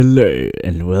Hello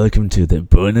and welcome to the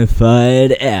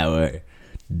Bonafide Hour.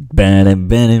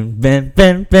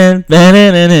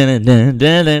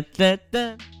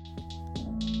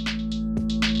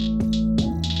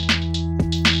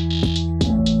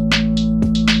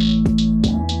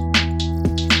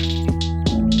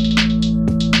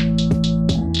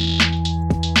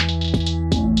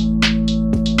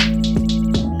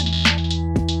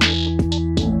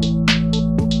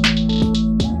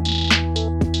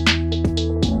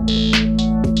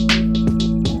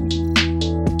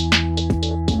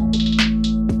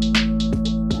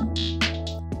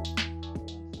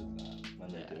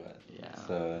 When they do it. Yeah,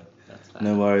 So that's fair.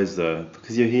 no worries though,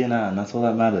 because you're here now, and that's all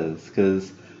that matters.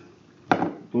 Because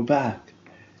we're back,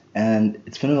 and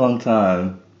it's been a long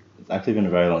time. It's actually been a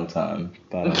very long time,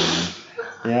 but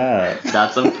yeah,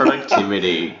 That's some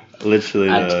productivity. literally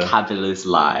A though. capitalist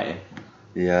lie.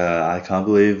 Yeah, I can't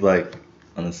believe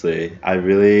honestly, I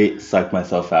really psyched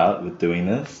myself out with doing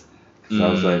this. Because I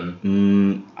was like,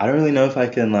 I don't really know if I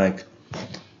can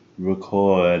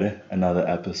record another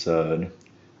episode.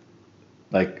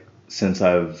 Since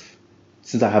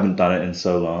I haven't done it in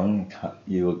so long,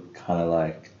 you were kind of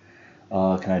like,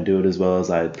 oh, can I do it as well as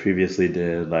I previously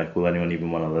did? Like, will anyone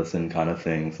even want to listen kind of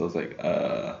thing. So I was like,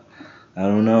 I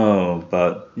don't know.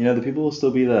 But, the people will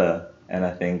still be there. And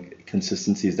I think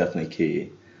consistency is definitely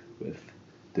key with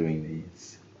doing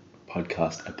these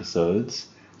podcast episodes.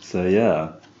 So,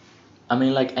 yeah. I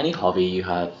mean, like any hobby, you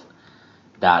have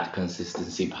that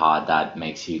consistency part that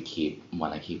makes you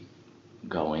wanna keep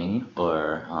going.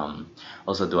 Or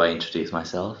also, do I introduce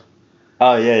myself?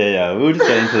 Oh, yeah. We'll just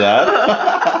get into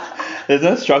that. There's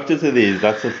no structure to these.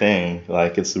 That's the thing.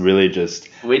 It's really just...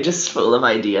 We're just full of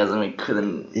ideas and we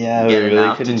couldn't Yeah, get we really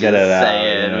enough couldn't to get just it out,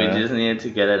 say it. you know? We just needed to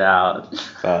get it out.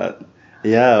 But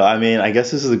yeah, I mean, I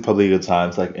guess this is probably a good time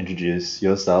to introduce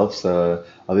yourself. So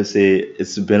obviously,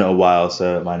 it's been a while.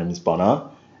 So my name is Bonner,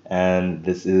 and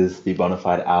this is the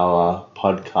Bonafide Hour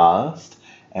podcast.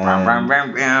 And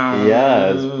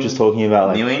yeah, it's just talking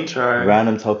about New intro.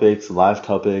 random topics, life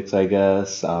topics, I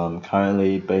guess.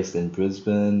 Currently based in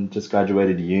Brisbane, just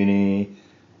graduated uni,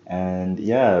 and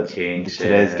yeah, King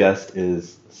today's shit. guest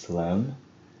is Salem,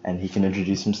 and he can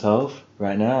introduce himself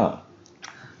right now.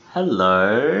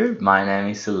 Hello, my name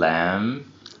is Salem.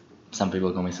 Some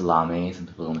people call me Salami, some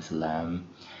people call me Salem.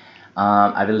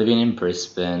 I've been living in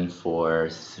Brisbane for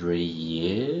 3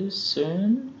 years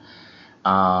soon.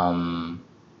 3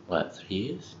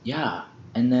 years? Yeah.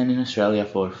 And then in Australia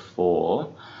for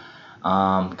 4.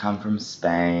 Come from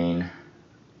Spain.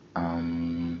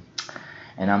 And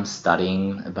I'm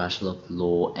studying a Bachelor of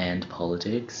Law and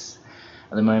Politics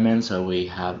at the moment, so we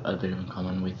have a bit in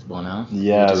common with Bonner.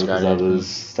 Yeah, We just because I graduated was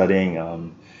studying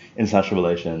international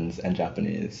relations and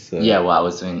Japanese. So. Yeah, well, I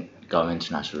was doing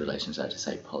international relations. I had to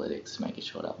say politics to make it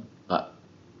short up. But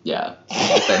yeah,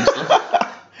 essentially.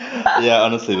 Yeah,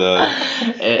 honestly though,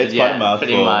 it's quite a mouthful.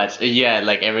 Pretty much. Yeah,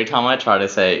 every time I try to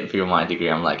say feel my degree,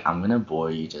 I'm like, I'm gonna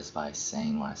bore you just by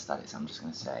saying what I study. So I'm just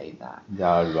gonna say that. Yeah,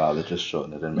 I'd rather just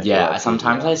shorten it and make it. Yeah,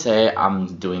 sometimes I say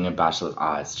I'm doing a Bachelor of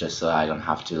Arts just so I don't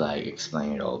have to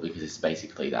explain it all because it's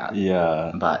basically that.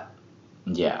 Yeah. But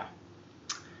yeah.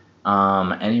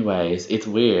 Anyways, it's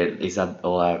weird. Is that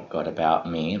all I've got about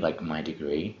me, my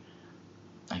degree?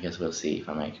 I guess we'll see if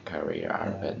I make a career out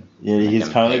of it. Yeah, he's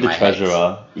currently the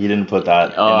treasurer. You didn't put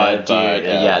that Oh, in dude, but,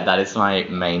 yeah, that is my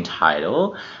main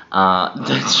title.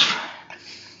 The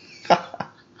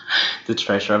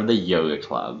treasurer of the yoga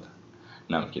club.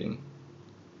 No, I'm kidding.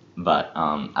 But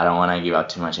I don't want to give out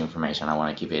too much information. I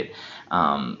want to keep it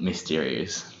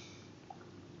mysterious.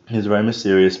 He's a very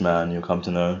mysterious man. You'll come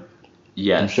to know.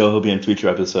 Yes. I'm sure he'll be in future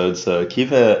episodes. So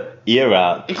keep an ear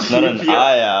out, not an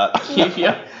eye out. Keep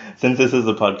your Since this is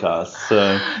a podcast,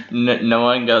 so no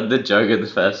one got the joke at the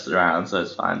first round, so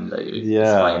it's fine that you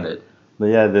explained it. But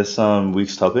yeah, this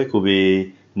week's topic will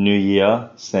be New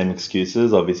Year, same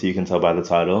excuses. Obviously, you can tell by the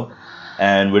title,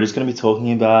 and we're just going to be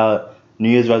talking about New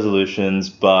Year's resolutions,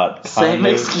 but same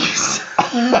excuse.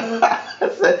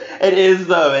 It is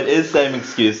though. It is same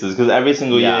excuses because every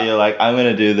single year you're like, I'm going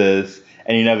to do this,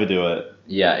 and you never do it.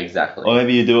 Yeah, exactly. Or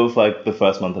maybe you do it for the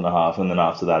first month and a half, and then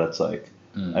after that it's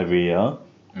every year.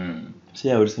 So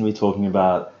yeah, we're just going to be talking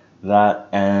about that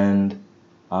and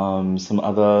some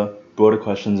other broader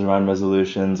questions around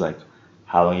resolutions, like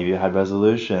how long have you had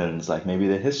resolutions, maybe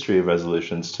the history of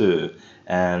resolutions too,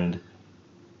 and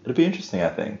it'll be interesting, I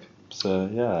think. So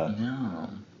yeah. Yeah.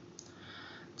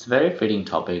 It's a very fitting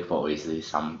topic for obviously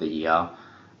some of the year.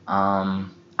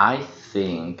 I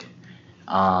think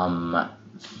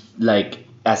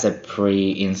as a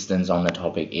pre-instance on the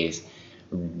topic is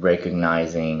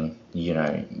recognizing,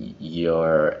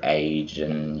 your age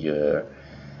and your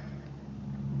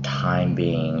time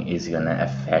being is gonna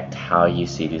affect how you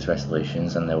see these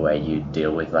resolutions and the way you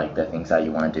deal with like the things that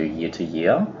you want to do year to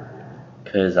year.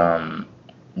 Because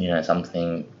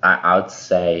something I would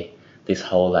say this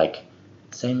whole like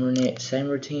same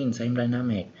routine, same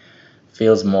dynamic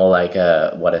feels more like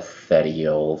what a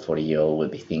 30-year-old, 40-year-old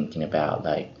would be thinking about,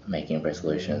 like making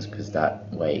resolutions, because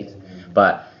that weighs.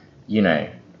 But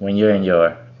when you're in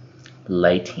your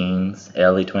late teens,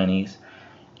 early 20s,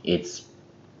 it's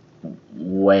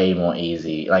way more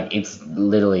easy. Like it's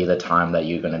literally the time that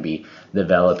you're going to be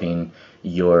developing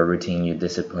your routine, your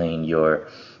discipline,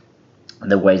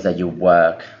 the ways that you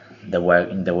work, the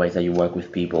ways that you work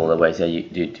with people, the ways that you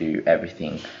do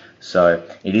everything. So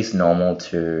it is normal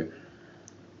to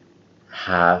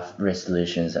have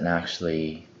resolutions and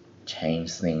actually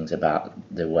change things about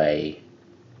the way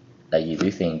that you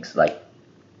do things, like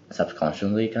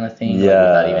subconsciously kind of thing, like,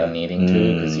 without even needing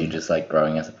to, because you're just like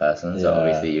growing as a person. So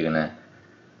obviously you're gonna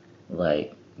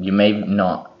like, you may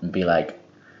not be like,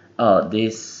 oh,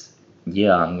 this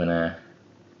year I'm gonna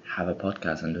have a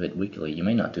podcast and do it weekly. You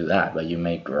may not do that, but you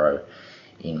may grow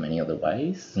in many other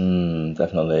ways.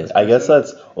 Definitely. I guess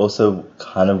that's also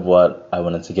kind of what I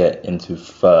wanted to get into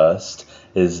first,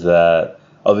 is that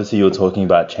obviously you're talking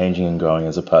about changing and growing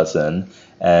as a person,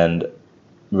 and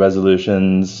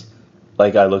resolutions,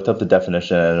 like I looked up the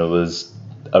definition and it was,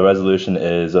 a resolution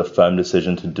is a firm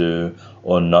decision to do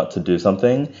or not to do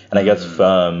something. And I guess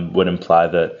firm would imply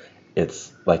that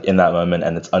it's like in that moment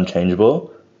and it's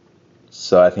unchangeable.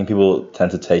 So I think people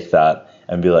tend to take that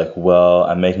and be like, well,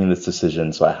 I'm making this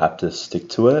decision, so I have to stick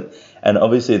to it. And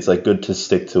obviously it's like good to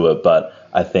stick to it, but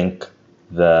I think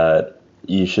that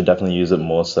you should definitely use it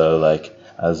more so like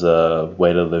as a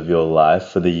way to live your life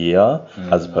for the year,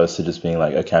 as opposed to just being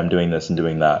like, okay, I'm doing this and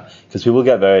doing that. Because people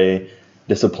get very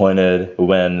disappointed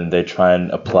when they try and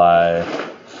apply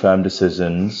firm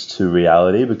decisions to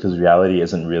reality, because reality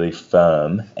isn't really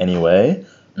firm anyway.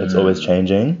 It's always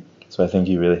changing. So I think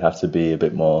you really have to be a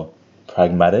bit more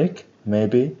pragmatic,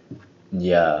 maybe.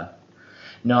 Yeah.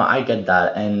 No, I get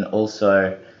that. And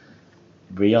also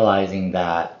realizing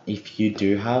that if you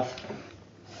do have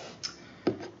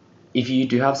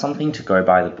something to go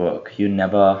by the book, you're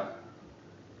never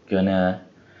gonna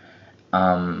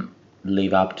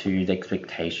live up to the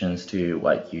expectations to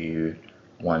what you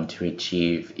want to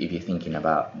achieve if you're thinking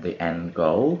about the end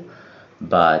goal.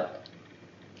 But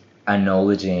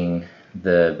acknowledging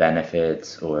the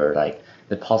benefits or like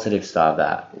the positive stuff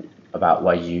about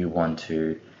what you want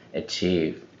to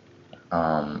achieve,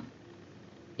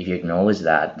 if you acknowledge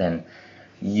that, then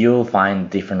you'll find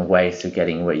different ways to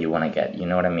getting where you want to get. You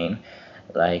know what I mean?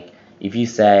 Like if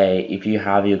you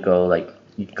have your goal, like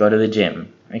you go to the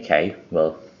gym, okay,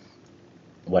 well,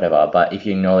 whatever. But if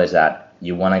you acknowledge that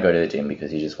you want to go to the gym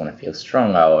because you just want to feel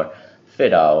stronger or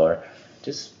fitter or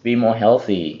just be more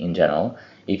healthy in general,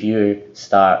 if you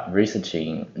start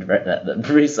researching about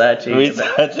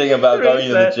going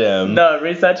to the gym. No,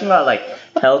 researching about like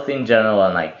health in general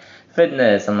and like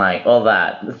fitness and like all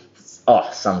that. Oh,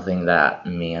 something that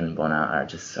me and Bona are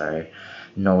just so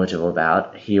knowledgeable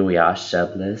about. Here we are,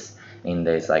 shirtless, in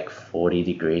these like 40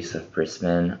 degrees of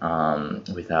Brisbane,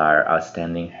 with our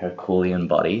outstanding Herculean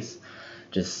bodies.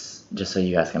 Just so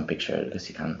you guys can picture it, because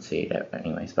you can't see it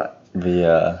anyways. But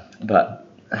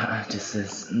just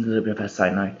as a little bit of a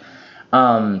side note.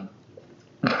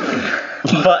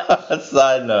 But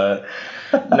side note.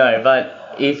 No,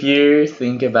 but if you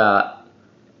think about,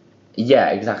 yeah,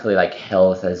 exactly, like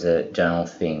health as a general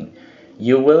thing,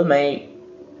 you will make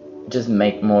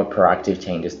more proactive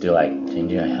changes to like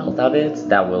changing your health habits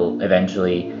that will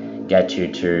eventually get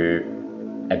you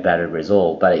to a better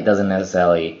result. But it doesn't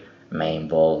necessarily may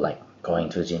involve like going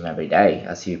to the gym every day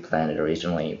as you planned it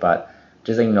originally, but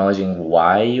just acknowledging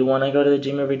why you want to go to the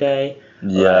gym every day.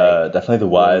 Yeah, like, definitely the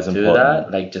why is important.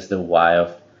 That, like just the why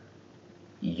of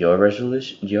your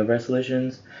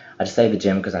resolutions. I just say the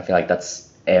gym because I feel like that's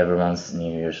everyone's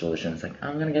New Year's resolution. It's like,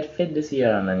 I'm gonna get fit this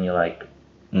year, and then you're like,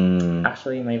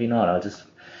 actually maybe not. I'll just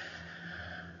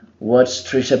watch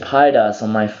Trisha Paytas on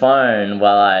my phone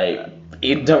while I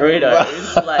eat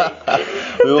Doritos. Like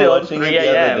we were watching it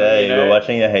the other day. We were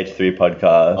watching the H3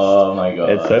 podcast. Oh my god,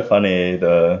 it's so funny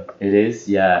though. It is,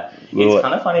 yeah. It's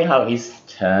kind of funny how he's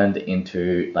turned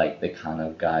into like the kind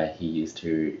of guy he used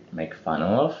to make fun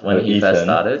of when he first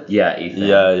started. Yeah, Ethan.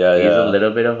 Yeah. He's a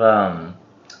little bit of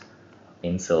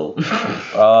insult.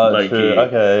 Oh, true.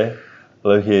 Okay.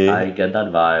 Low-key. I get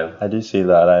that vibe. I do see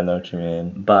that. I know what you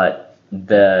mean. But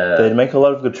they make a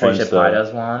lot of good points. Trisha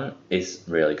Paytas one is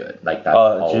really good. Like that.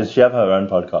 Oh, does she have her own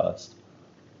podcast?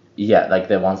 Yeah, like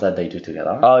the ones that they do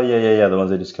together. Oh yeah. The ones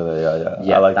they just together. Yeah.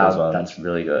 Yeah, I like those ones. that's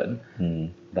really good. Hmm.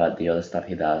 But the other stuff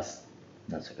he does,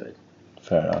 not so good.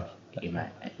 Fair enough. You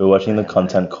might, We're watching the might-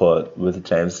 content court with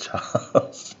James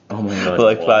Charles Oh my god. for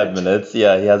like what? 5 minutes.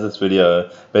 Yeah, he has this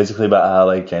video basically about how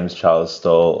like James Charles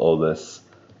stole all this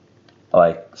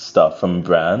like stuff from a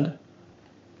brand.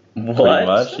 What? Pretty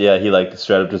much. Yeah, he like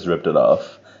straight up just ripped it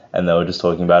off, and they were just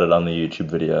talking about it on the YouTube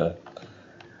video.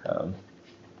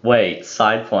 Wait,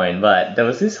 side point, but there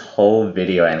was this whole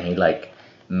video and he like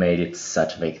made it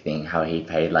such a big thing how he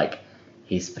paid like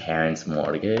his parents'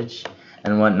 mortgage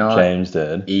and whatnot. James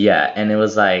did. Yeah, and it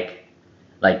was like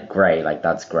great, like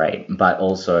that's great. But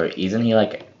also, isn't he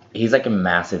like he's like a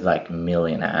massive like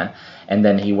millionaire, and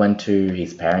then he went to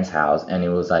his parents' house and it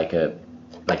was like a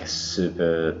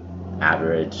super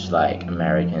average like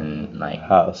American like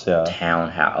House, yeah.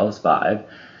 townhouse vibe.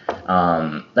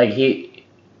 Like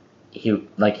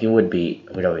he would be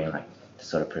like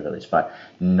sort of privileged, but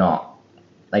not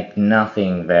like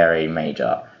nothing very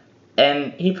major.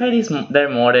 And he paid their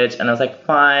mortgage, and I was like,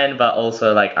 fine, but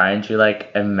also like, aren't you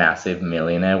like a massive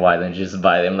millionaire? Why don't you just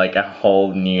buy them like a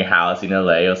whole new house in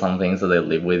LA or something so they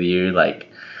live with you? Like,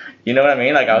 you know what I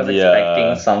mean? Like I was Yeah.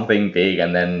 expecting something big,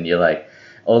 and then you're like,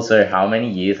 also, how many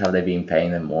years have they been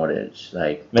paying their mortgage?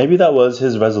 Like, Maybe that was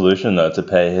his resolution though, to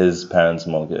pay his parents'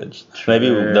 mortgage. Maybe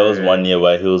there was 1 year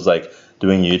where he was like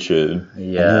doing YouTube. And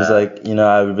he was Yeah. like,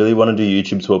 I really want to do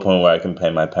YouTube to a point where I can pay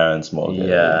my parents' mortgage.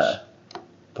 Yeah.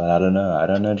 But I don't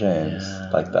know James Yeah.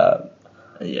 like that.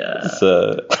 yeah.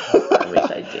 So I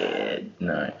wish I did.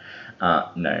 No.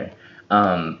 No.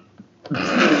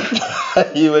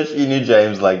 you wish you knew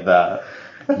James like that.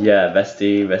 Yeah,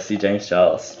 bestie James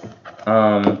Charles.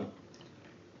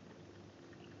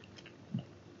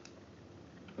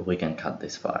 We can cut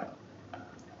this part.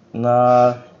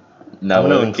 Nah. No, I'm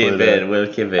gonna we'll keep include it. it. We'll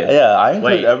keep it. Yeah, I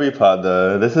include Wait. every part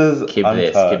though. This is Keep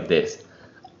uncut. this. Keep this.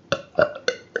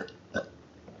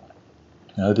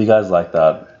 I hope you guys like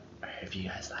that. If you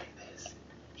guys like this,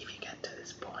 if you get to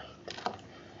this point,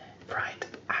 write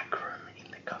acronym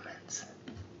in the comments.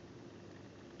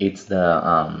 It's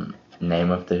the name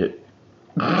of the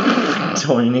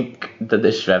tonic, the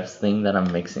Schweppes thing that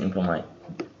I'm mixing for my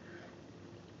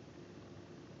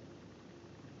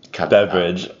cut that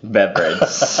out. Beverage.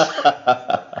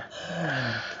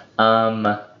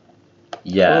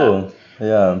 Yeah. Cool.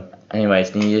 Yeah.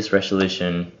 Anyways, New Year's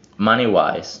resolution,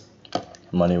 money-wise.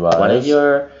 Money-wise. What are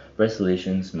your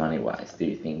resolutions money-wise, do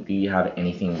you think? Do you have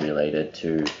anything related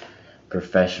to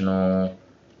professional,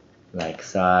 like,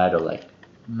 side, or, like,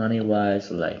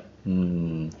 money-wise, or, like...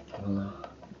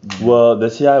 Well,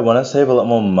 this year I want to save a lot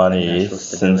more money Financial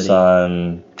since stability.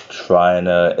 I'm trying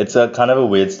to. It's a kind of a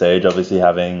weird stage, obviously,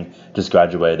 having just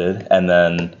graduated, and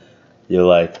then you're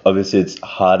like, obviously, it's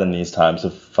hard in these times to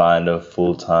find a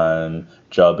full-time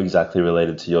job exactly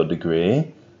related to your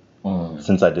degree.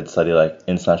 Since I did study like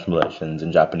international relations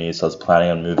and Japanese, so I was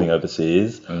planning on moving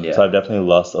overseas. Yeah. So I've definitely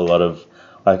lost a lot of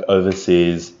like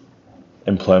overseas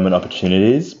employment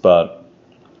opportunities, but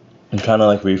I'm trying to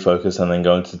like refocus and then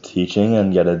go into teaching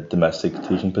and get a domestic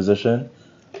teaching position.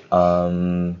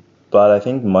 But I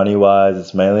think money-wise,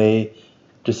 it's mainly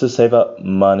just to save up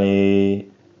money.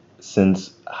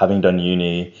 Since having done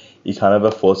uni, you kind of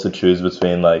are forced to choose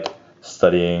between like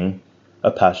studying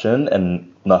a passion and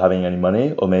not having any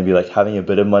money, or maybe like having a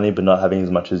bit of money but not having as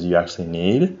much as you actually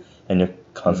need, and you're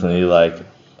constantly like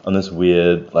on this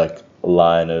weird like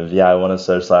line of I want to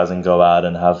socialize and go out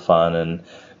and have fun and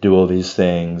do all these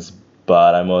things,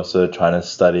 but I'm also trying to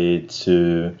study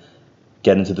to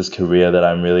get into this career that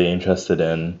I'm really interested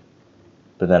in.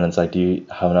 But then it's like, do you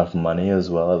have enough money as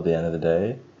well at the end of the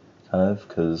day? Kind of,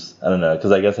 because I don't know,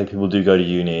 because I guess like people do go to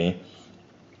uni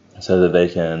so that they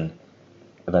can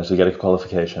eventually get a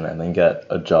qualification and then get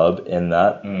a job in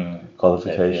that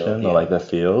qualification field, or yeah. like their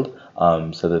field,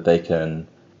 so that they can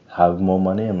have more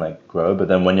money and like grow. But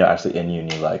then when you're actually in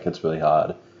uni, like it's really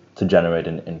hard to generate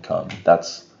an income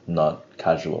that's not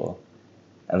casual,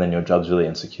 and then your job's really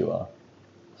insecure.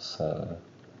 So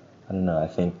I don't know, I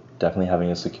think definitely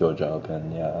having a secure job.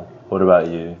 And what about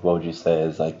you? What would you say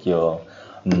is like your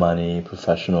money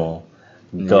professional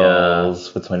goals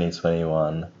for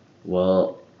 2021?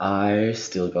 Well, I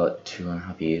still got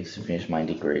 2.5 years to finish my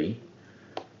degree.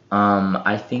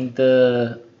 I think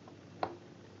the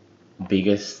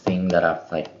biggest thing that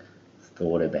I've like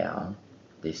thought about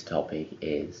this topic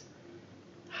is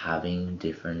having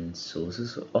different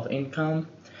sources of income,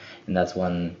 and that's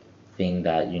one thing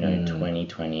that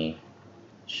 2020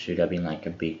 should have been like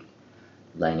a big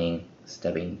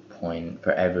stepping point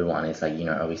for everyone. It's like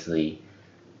obviously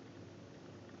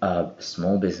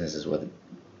small businesses were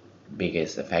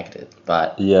biggest affected.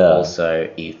 But Yeah. also,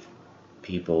 if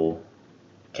people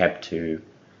kept to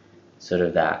sort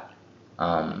of that,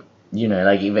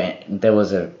 like even there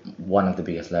was one of the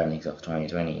biggest learnings of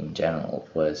 2020 in general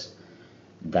was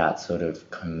that sort of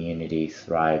community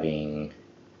thriving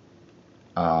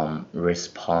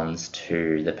response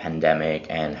to the pandemic,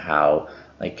 and how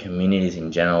like communities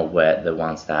in general were the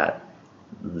ones that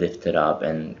lifted up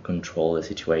and control the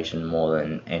situation more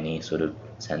than any sort of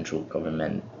central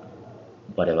government,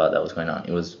 whatever that was going on.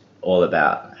 It was all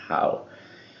about how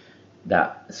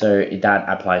that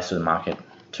applies to the market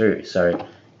too. So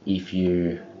if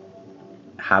you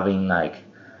having like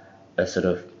a sort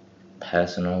of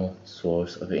personal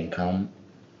source of income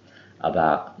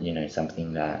about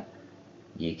something that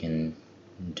you can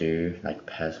do like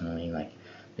personally, like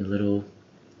a little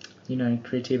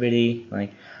creativity,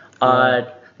 like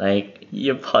art, like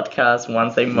your podcast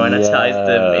once they monetize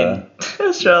them in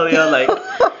Australia, like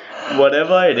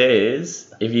whatever it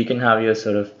is, if you can have your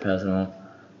sort of personal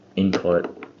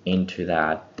input into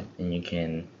that, and you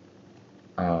can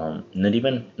not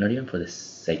even for the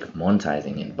sake of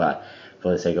monetizing it, but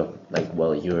for the sake of like,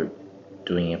 well, you're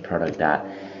doing a product that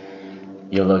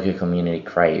your local community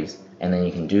craves, and then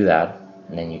you can do that,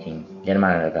 and then you can get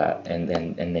money out of that, and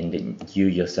then you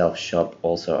yourself shop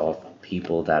also of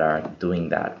people that are doing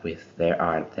that with their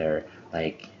art, their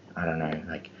like, I don't know,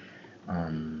 like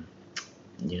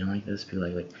like those people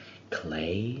like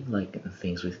clay, like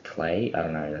things with clay, I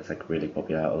don't know, that's like really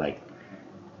popular, or like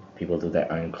people do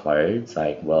their own clothes,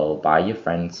 like, well, buy your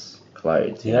friends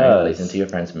clothes, listen to your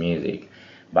friends music,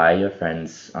 buy your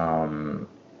friends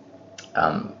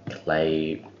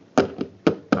clay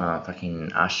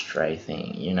fucking ashtray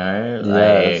thing,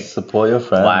 like support your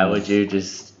friends. why would you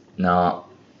just not,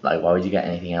 like, why would you get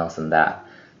anything else than that?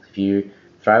 If you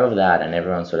thrive off that and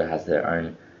everyone sort of has their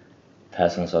own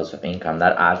personal source of income,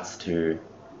 that adds to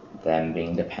them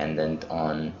being dependent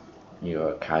on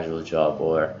your casual job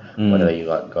or whatever you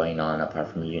got going on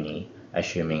apart from uni,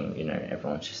 assuming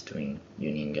everyone's just doing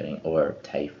uni and getting, or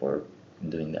TAFE, or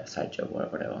doing that side job or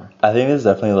whatever. I think there's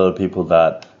definitely a lot of people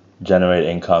that generate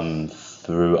income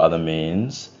through other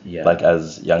means, like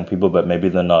as young people, but maybe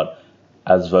they're not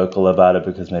as vocal about it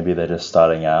because maybe they're just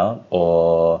starting out,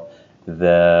 or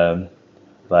they're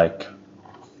like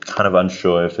kind of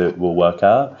unsure if it will work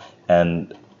out.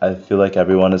 And I feel like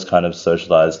everyone is kind of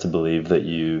socialized to believe that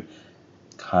you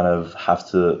kind of have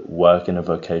to work in a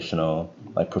vocational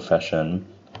like profession,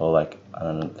 or like, I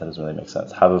don't know, that doesn't really make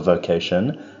sense, have a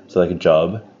vocation, so like a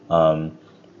job, to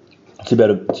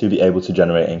be able to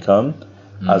generate income,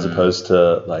 as opposed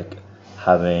to like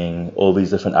having all these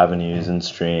different avenues and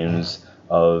streams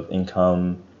of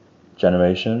income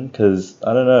generation. Because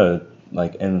I don't know,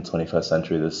 like in the 21st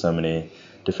century there's so many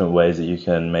different ways that you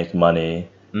can make money,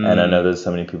 and I know there's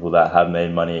so many people that have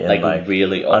made money in like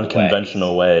really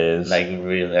unconventional ways. Like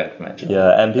really unconventional.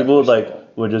 Yeah, and people like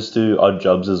will just do odd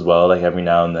jobs as well, like every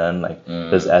now and then. Like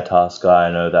there's Airtasker,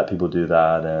 I know that people do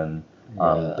that, and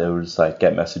they will just like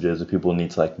get messages if people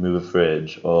need to like move a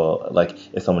fridge, or like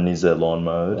if someone needs their lawn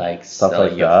mowed, like stuff sell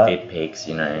like your that. fit pics,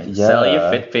 sell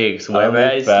your fit pics. Whoever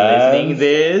is OnlyFans, listening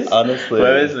this, honestly.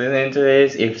 whoever's listening to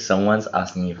this, if someone's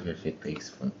asking you for your fit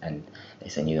pics and they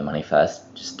send you the money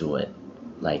first, just do it.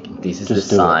 Like, this is Just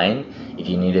the do it. sign. If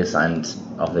you need a sign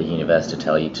of the universe to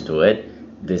tell you to do it,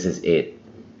 this is it.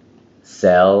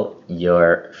 Sell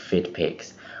your fit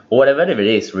pics, or whatever it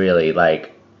is. Really,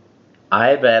 like,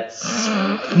 I bet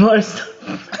mostly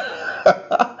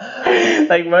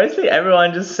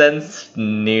everyone just sends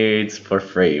nudes for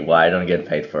free. Why don't get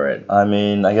paid for it? I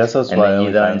mean, I guess that's And why then you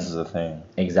OnlyFans don't- is a thing.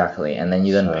 Exactly, and then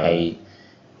you don't So- pay,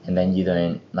 and then you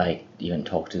don't like even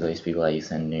talk to those people that you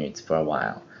send nudes for a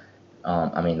while.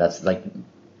 I mean, that's like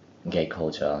gay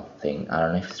culture thing. I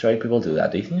don't know if straight people do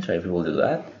that. Do you think straight people do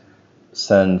that?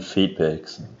 Send feet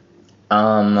pics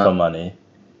for money.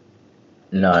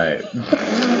 No.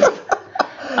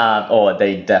 Or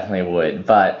they definitely would,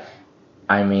 but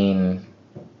I mean,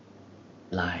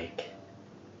 like,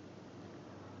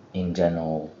 in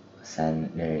general,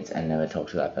 send nudes and never talk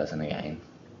to that person again.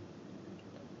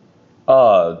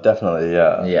 Oh, definitely,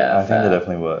 yeah. Yeah, I think they fair.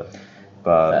 definitely would.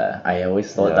 But I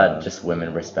always thought yeah. that just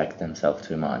women respect themselves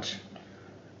too much.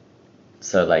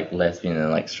 So like lesbian and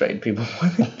like straight people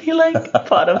wouldn't be like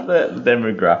part of the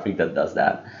demographic that does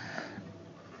that.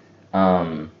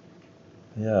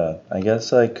 yeah, I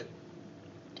guess like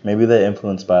maybe they're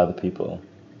influenced by other people.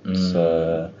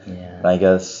 So yeah. I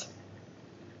guess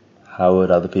how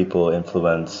would other people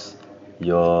influence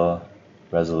your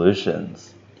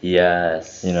resolutions?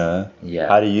 Yes. Yeah. Yeah.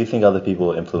 How do you think other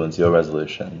people influence your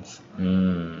resolutions?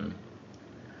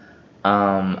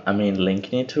 I mean,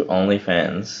 linking it to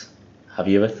OnlyFans. Have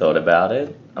you ever thought about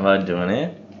it? About doing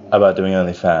it? About doing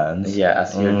OnlyFans? Yeah,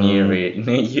 as your New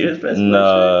Year's resolution?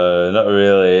 No, not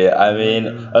really. I mean,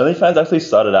 OnlyFans actually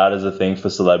started out as a thing for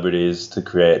celebrities to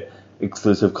create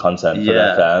exclusive content for Yeah.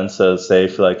 their fans. So say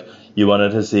if like you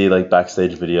wanted to see like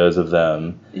backstage videos of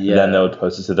them, Yeah. then they would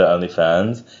post it to their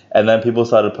OnlyFans. And then people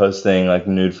started posting like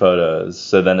nude photos.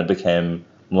 So then it became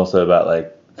more so about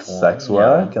like sex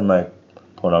work and like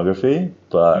pornography.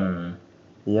 But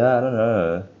yeah, I don't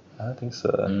know. I don't think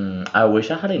so. I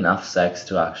wish I had enough sex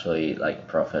to actually like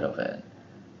profit of it,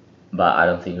 but I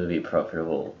don't think it would be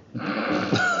profitable.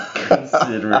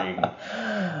 Considering,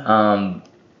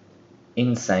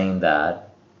 in saying that,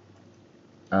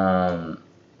 how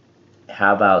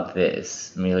about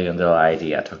this $1 million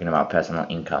idea talking about personal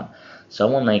income?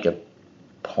 Someone make a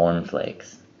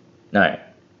Pornflix. No,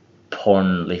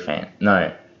 Pornlyfan.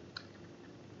 No.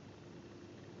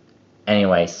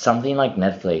 Anyway, something like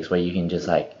Netflix where you can just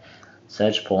like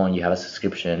search porn, you have a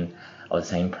subscription of the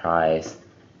same price,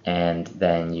 and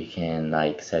then you can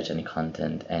like search any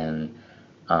content and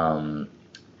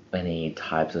any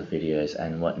types of videos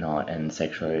and whatnot and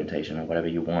sexual orientation or whatever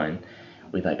you want,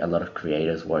 with like a lot of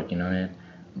creators working on it.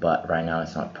 But right now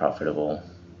it's not profitable.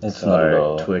 It's not at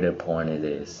all. Twitter porn it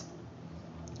is.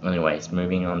 Anyways,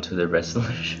 moving on to the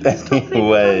resolutions.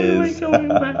 Anyways. Going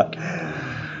back.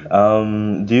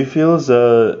 Do you feel as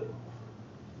though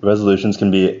resolutions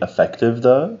can be effective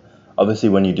though? Obviously,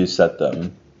 when you do set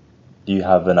them, do you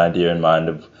have an idea in mind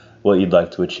of what you'd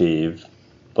like to achieve,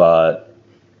 but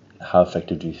how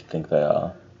effective do you think they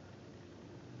are?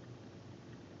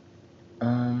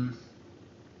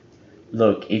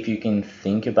 Look, if you can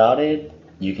think about it,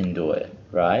 you can do it,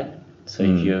 right? So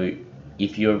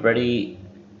if you already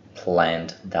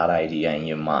planned that idea in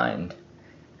your mind,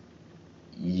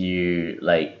 you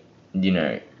like, you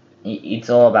know, it's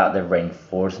all about the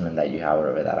reinforcement that you have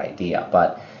over that idea,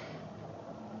 but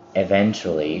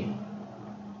eventually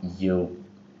you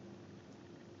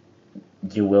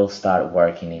will start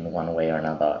working in one way or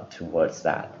another towards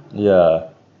that, Yeah.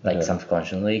 like Yeah.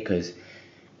 subconsciously, because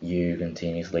you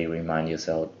continuously remind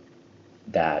yourself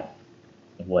that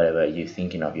whatever you're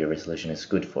thinking of your resolution is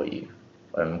good for you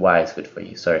and why it's good for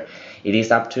you. So it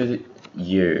is up to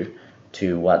you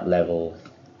to what level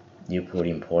you put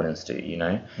importance to, you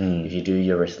know? If you do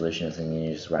your resolutions and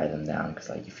you just write them down because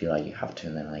like you feel like you have to,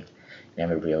 and then like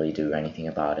never really do anything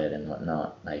about it and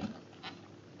whatnot, like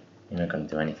you're not going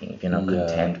to do anything. If you're not Yeah.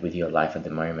 content with your life at the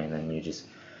moment and you just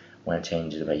want to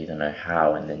change it but you don't know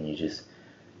how, and then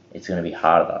it's going to be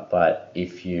harder. But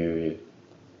if you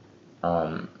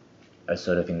are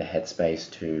sort of in the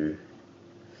headspace to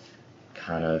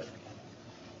kind of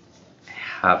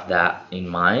have that in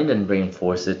mind and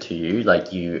reinforce it to you,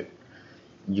 like you're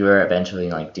eventually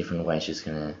in like different ways just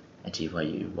gonna achieve what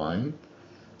you want.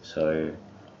 So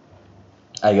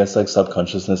I guess like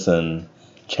subconsciousness and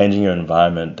changing your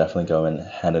environment definitely go in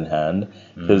hand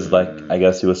because like I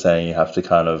guess you were saying you have to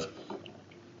kind of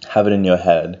have it in your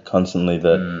head constantly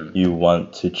that you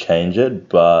want to change it,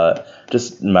 but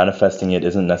just manifesting it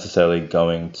isn't necessarily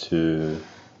going to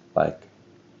like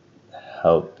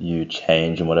help you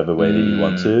change in whatever way that you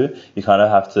want to. You kind of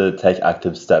have to take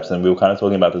active steps, and we were kind of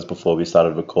talking about this before we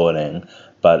started recording,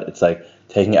 but it's like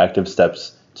taking active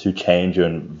steps to change your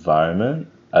environment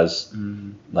as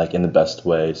like in the best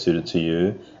way suited to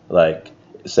you. Like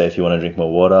say if you want to drink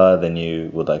more water, then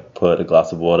you would like put a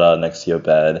glass of water next to your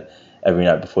bed every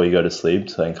night before you go to sleep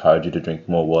to encourage you to drink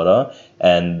more water,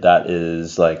 and that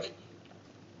is like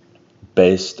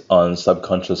based on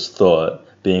subconscious thought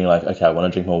being like, okay, I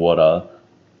want to drink more water,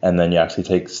 and then you actually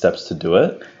take steps to do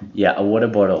it. yeah, a water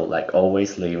bottle, like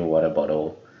always leave a water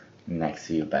bottle next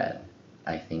to your bed.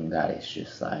 I think that is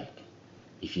just like,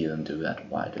 if you don't do that,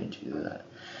 why don't you do that?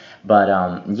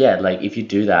 But yeah, like if you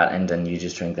do that and then you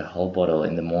just drink the whole bottle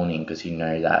in the morning because you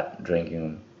know that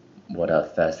drinking water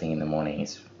first thing in the morning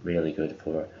is really good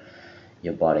for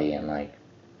your body, and like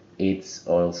it's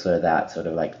also that sort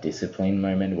of like discipline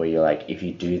moment where you're like, if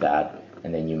you do that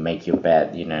and then you make your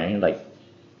bed, you know, like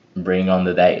bring on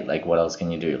the day, like what else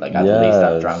can you do? Like at least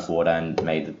I've drunk water and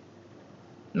made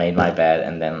my bed,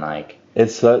 and then like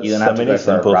It's so, you don't so have to many go for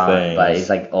a simple run, things. but it's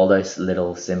like all those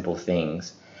little simple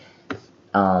things.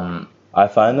 I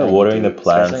find that that you watering do, the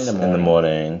plants especially in the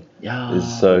morning Yeah,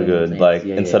 is so watering the good. plants, Like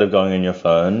yeah, instead yeah. of going on your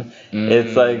phone,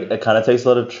 it's like it kind of takes a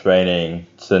lot of training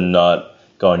to not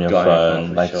go on your Go on your phone, phone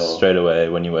for like sure. straight away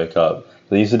when you wake up.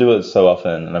 I used to do it so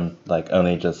often, and I'm like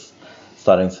only just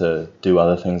starting to do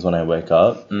other things when I wake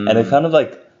up, and it kind of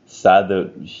like sad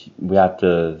that we have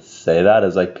to say that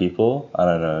as like people. I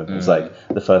don't know. It's like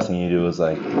the first thing you do is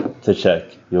like to check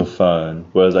your phone,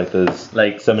 whereas like there's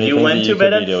Like so many you things went that to you bed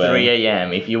could at be doing. 3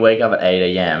 a.m. If you wake up at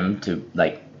 8 a.m. to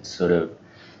like sort of,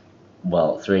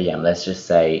 well, 3 a.m. Let's just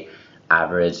say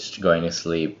average going to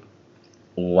sleep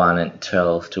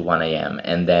 12 to 1 a.m.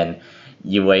 and then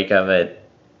you wake up at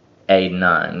 8,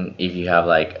 9 if you have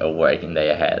like a working day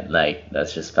ahead. Like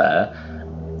that's just fair.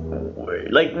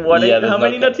 Like what? Yeah, How there's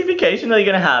many no- notifications are you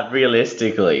gonna have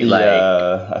realistically? Like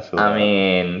Yeah, I feel I that.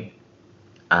 mean,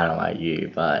 I don't know about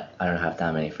you, but I don't have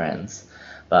that many friends.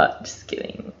 But just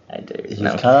kidding, I do. He's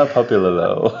No. kind of popular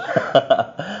though.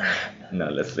 No,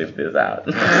 let's leave this out.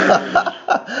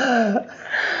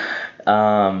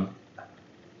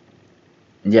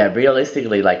 Yeah,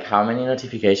 realistically, like how many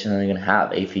notifications are you gonna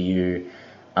have if you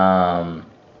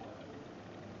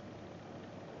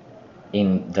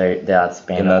in that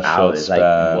span In of that short hours, like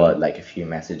span. what, like a few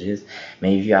messages?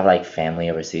 Maybe if you have like family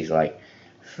overseas, like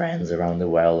friends around the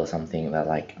world or something that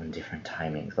like on different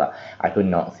timings. But I could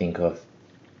not think of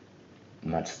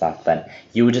much stuff. But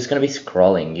you were just gonna be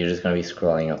scrolling. You're just gonna be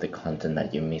scrolling of the content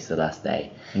that you missed the last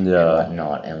day and Yeah.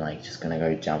 whatnot, and like just gonna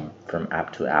go jump from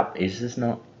app to app. It's just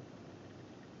not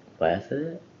worth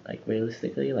it. Like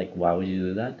realistically, like why would you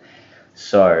do that?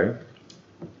 So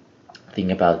think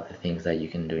about the things that you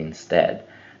can do instead.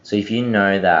 So if you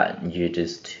know that you're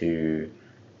just too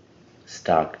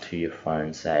stuck to your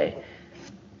phone, say,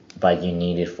 but you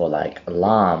need it for like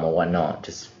alarm or whatnot,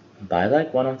 just buy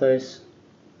like one of those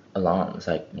alarms,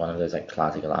 like one of those like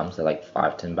classic alarms. They're like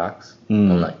 $5-10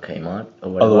 on like Kmart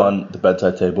or whatever. The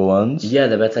bedside table ones. Yeah,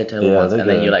 the bedside table Yeah, ones, they're and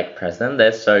then you good. like press them.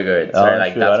 They're so good. So Oh,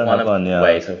 like true, I that's don't one have of one, yeah.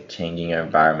 ways of changing your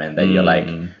environment. That you're like,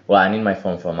 well, I need my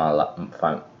phone for my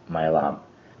alarm.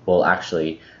 Well,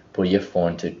 actually, put your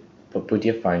phone to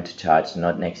charge,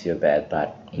 not next to your bed,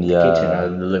 but in the Yeah. kitchen or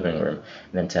the living room,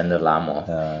 and then turn the alarm off,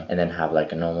 Yeah. and then have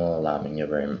like a normal alarm in your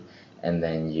room, and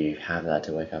then you have that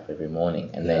to wake up every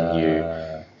morning, and then you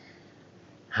Yeah.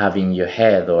 have in your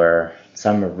head or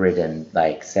somewhere written,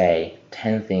 like say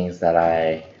 10 things that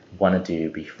I want to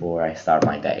do before I start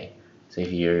my day. So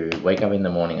if you wake up in the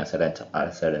morning at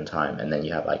a certain time, and then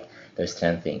you have like those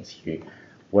 10 things,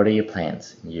 what are your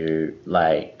plans? You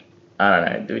like, I don't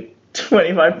know, do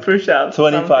 25 push-ups.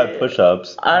 25 something.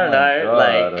 push-ups. I don't Oh my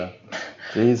know, God. like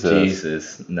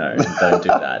Jesus. no, don't do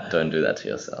that. Don't do that to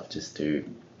yourself. Just do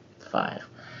 5.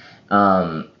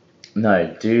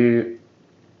 No, do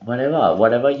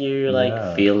whatever you like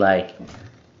Yeah. feel like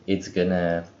it's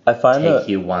gonna I find take that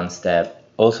you one step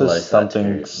also closer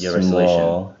something to your resolution.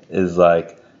 small is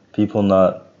like people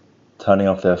not turning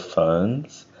off their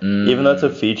phones. Even though it's a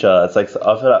feature, it's like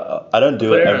I don't do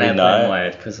Put it it on every airplane night.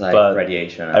 mode because like but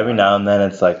radiation. Every now and then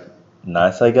it's like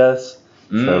nice, I guess.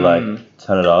 So like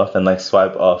turn it off and like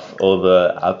swipe off all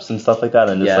the apps and stuff like that,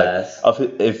 and just Yes.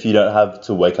 like if you don't have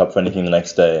to wake up for anything the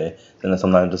next day, then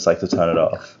sometimes just like to turn it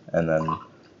off and then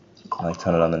like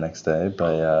turn it on the next day.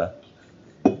 But yeah.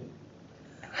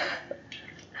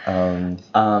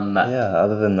 Yeah.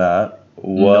 Other than that,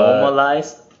 what?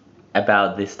 Normalize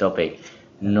about this topic.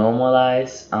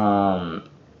 Normalize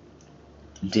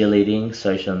deleting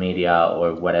social media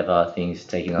or whatever things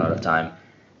taking a lot of time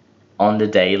on the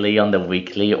daily, on the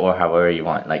weekly, or however you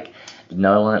want. Like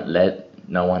let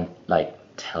no one like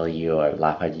tell you or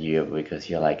laugh at you because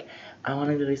you're like, I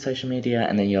want to delete social media,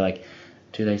 and then you're like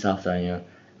 2 days after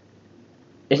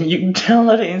and you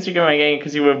downloaded Instagram again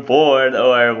because you were bored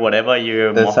or whatever,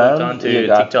 you That moved sounds- on to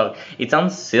yeah, TikTok. It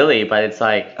sounds silly, but it's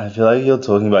like, I feel like you're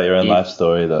talking about your own life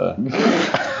story though.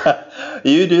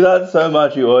 You do that so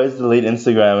much. You always delete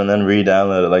Instagram and then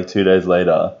re-download it like 2 days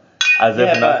later, as Yeah,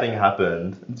 if but- nothing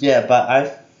happened. yeah, but I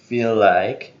feel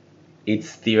like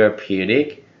it's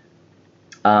therapeutic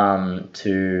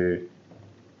to.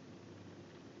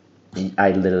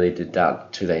 I literally did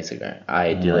that 2 days ago.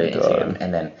 I deleted God. Instagram,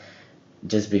 and then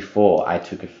just before I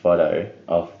took a photo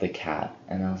of the cat,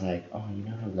 and I was like, oh, you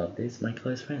know who love this? My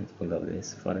close friends will love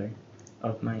this photo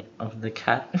of the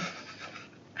cat.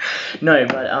 No,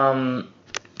 but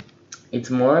it's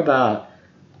more about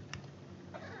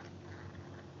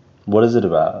What is it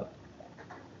about?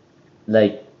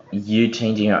 like you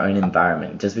changing your own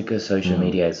environment. Just because social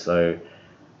media is so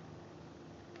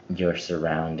your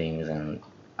surroundings and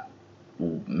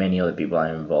many other people are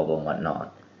involved and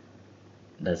whatnot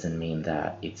doesn't mean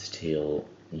that it's still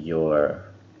your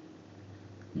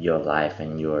life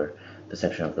and your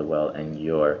perception of the world and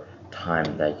your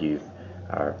time that you've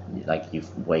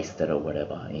wasted or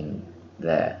whatever in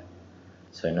there.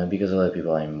 So not because other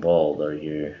people are involved or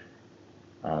you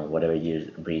whatever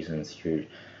reasons you're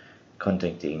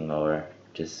contacting or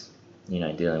just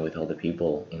dealing with all the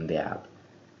people in the app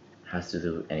has to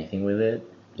do anything with it.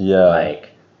 Yeah. Like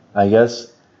I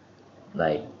guess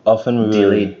often we would.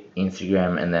 delete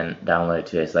Instagram and then download it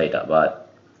 2 days later.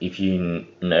 But if you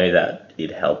know that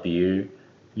it help you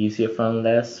use your phone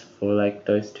less for like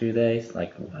those 2 days,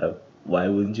 like why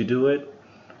wouldn't you do it?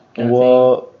 Kind of thing.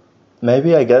 Well,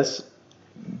 maybe I guess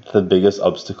the biggest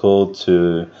obstacle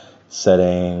to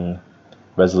setting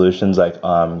resolutions, like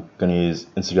I'm gonna use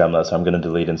Instagram less, so I'm gonna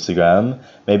delete Instagram.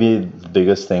 Maybe the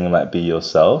biggest thing might be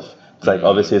yourself. It's like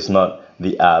obviously it's not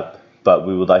the app, but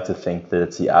we would like to think that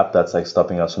it's the app that's like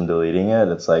stopping us from deleting it.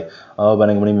 It's like, oh, but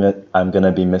I'm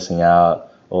gonna be missing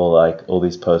out, or like all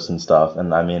these posts and stuff.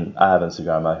 And I mean, I have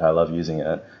Instagram, like I love using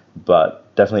it,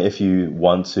 but definitely if you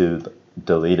want to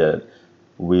delete it,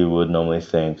 we would normally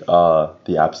think,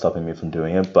 the app's stopping me from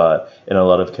doing it. But in a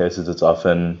lot of cases, it's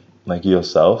often like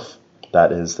yourself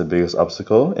that is the biggest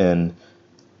obstacle in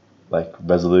like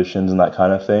resolutions and that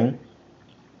kind of thing.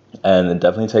 And it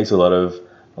definitely takes a lot of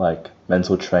like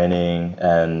mental training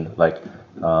and like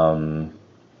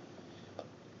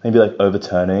maybe like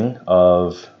overturning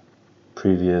of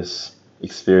previous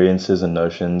experiences and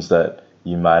notions that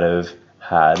you might have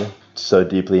had so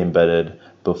deeply embedded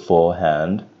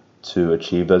beforehand to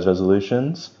achieve those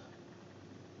resolutions.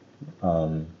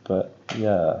 But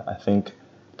yeah, I think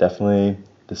definitely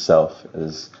the self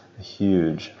is a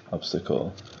huge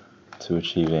obstacle to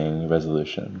achieving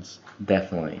resolutions.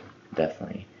 Definitely.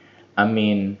 I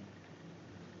mean,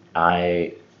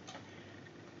 I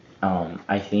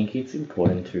think it's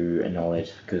important to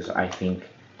acknowledge, because I think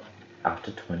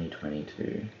after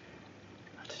 2022,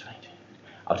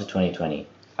 after 2020,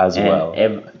 As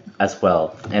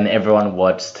well, and everyone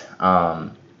watched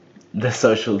The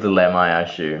Social Dilemma, I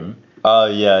assume. Oh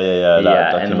yeah,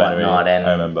 that And documentary. whatnot, and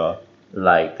I remember.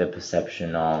 like the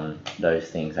perception on those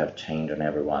things have changed on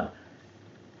everyone.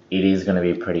 It is going to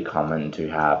be pretty common to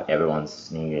have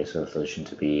everyone's New Year's resolution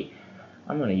to be,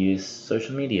 I'm going to use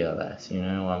social media less,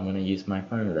 I'm going to use my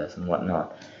phone less and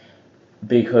whatnot.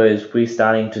 Because we're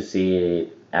starting to see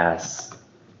it as,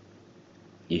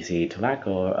 you see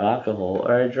tobacco or alcohol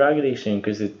or a drug addiction,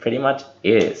 because it pretty much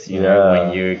is,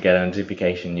 when you get a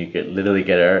notification, you literally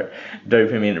get a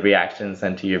dopamine reaction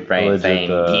sent to your brain saying,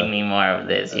 give me more of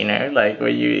this, like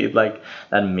when you eat like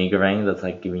that migraine that's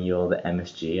like giving you all the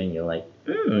MSG and you're like,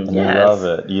 yes. You love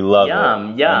it. You love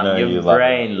Yum, it. yum. Your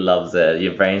brain love loves it.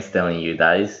 Your brain's telling you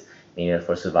that is needed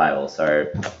for survival. So,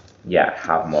 yeah,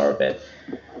 have more of it.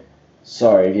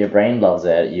 So, if your brain loves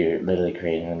it, you're literally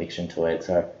creating an addiction to it.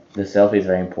 So, the self is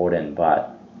very important,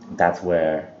 but that's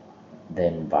where the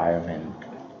environment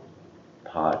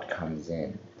part comes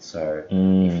in. So,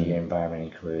 if your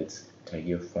environment includes take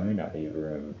your phone out of your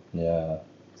room. Yeah.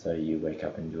 So, you wake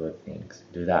up and do other things.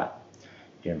 Do that.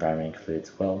 If your environment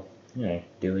includes,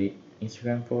 delete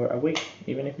Instagram for a week,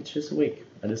 even if it's just a week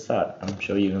at the start. I'm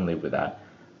sure you can live with that.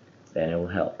 Then it will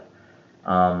help.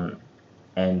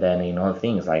 And then in other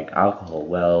things like alcohol,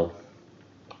 well,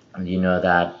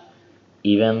 that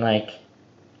even that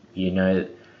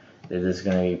there's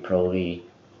going to be probably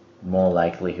more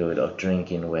likelihood of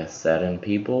drinking with certain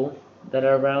people that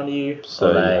are around you.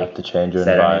 So or you have to change your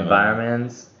certain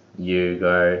environments. You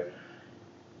go,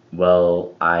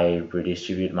 well, I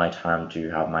redistribute my time to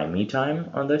have my me time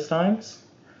on those times,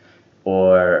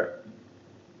 or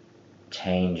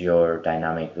change your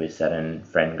dynamic with certain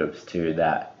friend groups too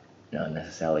that don't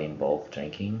necessarily involve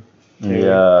drinking.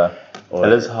 Yeah,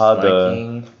 it is hard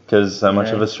smoking, though, because so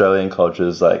much of Australian culture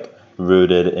is like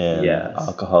rooted in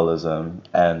alcoholism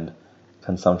and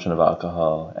consumption of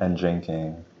alcohol and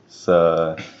drinking.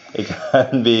 So it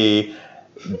can be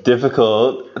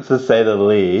difficult, to say the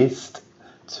least,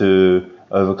 to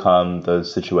overcome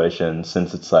those situations,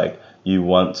 since it's like you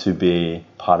want to be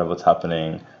part of what's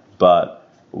happening, but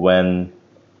when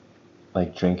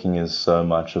like drinking is so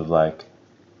much of like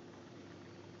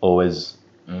always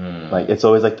like it's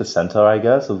always like the center, I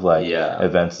guess, of like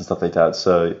events and stuff like that.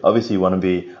 So obviously you want to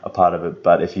be a part of it,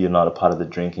 but if you're not a part of the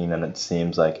drinking, then it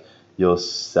seems like you're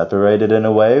separated in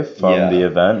a way from the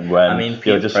event when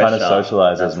you're just trying to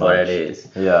socialize as much. That's what it is.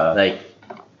 Yeah. Like,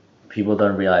 people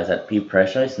don't realize that peer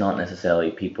pressure is not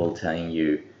necessarily people telling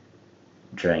you,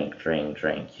 drink,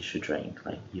 you should drink,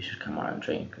 like, you should come out and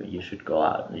drink, you should go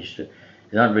out, it's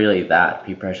not really that.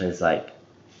 Peer pressure is like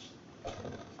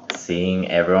seeing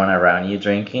everyone around you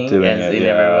drinking seeing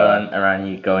everyone around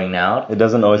you going out. It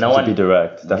doesn't always have to be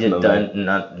direct, definitely.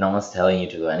 No one's telling you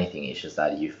to do anything, it's just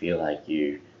that you feel like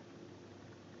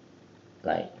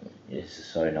it's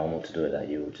just so normal to do it that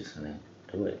you're just gonna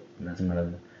do it, and that's kind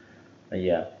of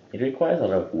it requires a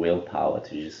lot of willpower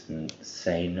to just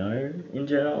say no in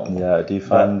general. Yeah, do you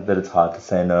find that it's hard to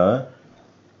say no?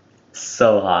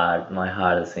 so hard. My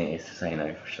hardest thing is to say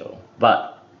no for sure.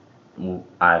 But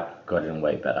I've gotten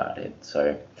way better at it.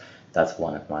 So that's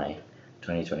one of my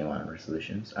 2021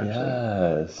 resolutions, actually.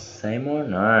 Yes. Say more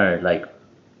no. Like,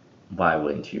 why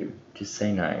wouldn't you? Just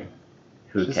say no.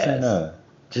 Who Just cares? say no.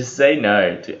 Just say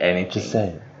no to anything. Just say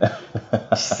it.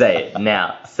 Just say it.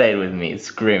 Now, say it with me.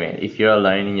 Scream it. If you're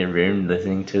alone in your room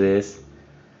listening to this,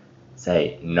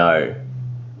 say no.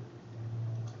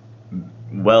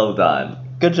 Well done.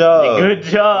 Good job. Good I'm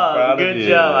job. proud of Good you.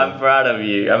 job. I'm proud of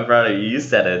you. I'm proud of you. You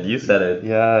said it. You said it.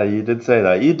 Yeah, you did say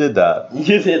that. You did that.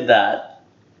 You did that.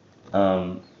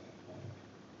 How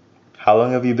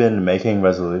long have you been making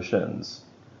resolutions?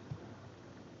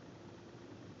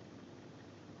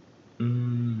 How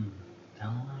am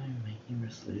I making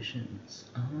resolutions?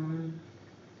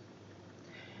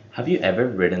 Have you ever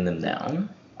written them down?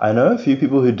 I know a few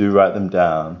people who do write them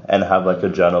down and have like a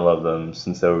journal of them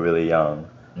since they were really young,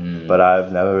 but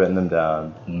I've never written them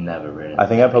down. Never written. I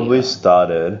think I them probably either.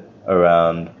 started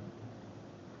around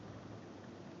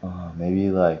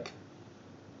maybe like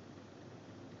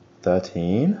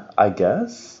 13, I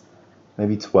guess.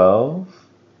 Maybe 12.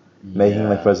 Making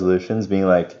like Yeah. resolutions, being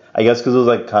like, I guess because it was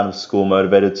like kind of school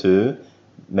motivated too.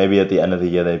 Maybe at the end of the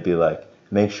year they'd be like,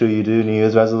 make sure you do New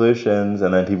Year's resolutions,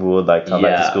 and then people would like come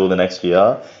back to Yeah. school the next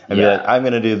year and be Yeah. like, I'm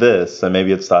gonna do this. So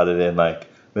maybe it started in like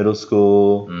middle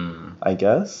school, I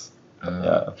guess.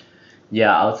 Yeah.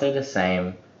 Yeah, I would say the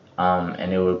same.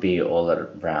 And it would be all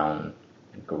around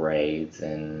grades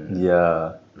and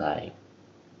Yeah. like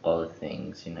all the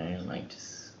things, you know, like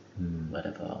just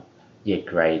whatever. Yeah,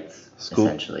 grades School-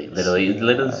 essentially. Literally,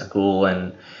 Yeah. school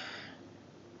and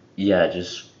yeah,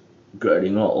 just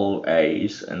getting all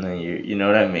A's and then you know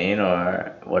what I mean,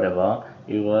 or whatever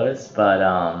it was, but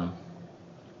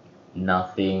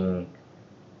nothing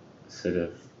sort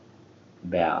of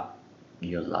about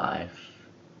your life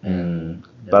and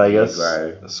the But I way you guess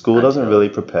grow school doesn't until- really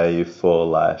prepare you for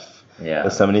life. Yeah.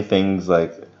 There's so many things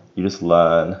like you just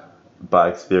learn by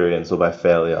experience or by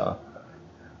failure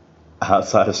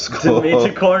outside of school. The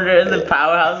mitochondria is the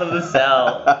powerhouse of the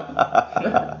cell.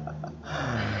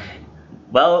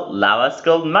 Well, lava's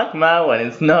called magma when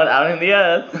it's not out in the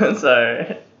earth.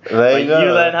 So There you go.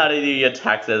 you learn how to do your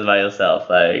taxes by yourself,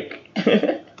 like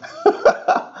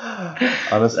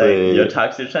Honestly, like your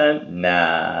tax return?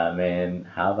 Nah, man.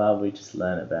 How about we just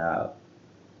learn about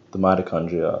the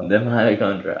mitochondria. the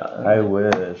mitochondria? I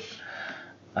wish.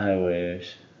 I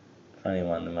wish. Funny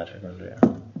one, the mitochondria.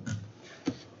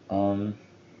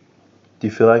 Do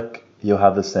you feel like you'll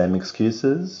have the same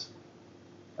excuses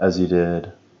as you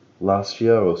did last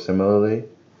year or similarly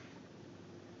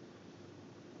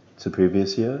to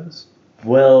previous years?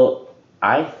 Well,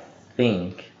 I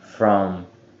think from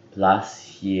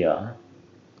last year,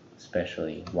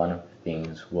 especially, one of the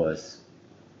things was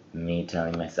me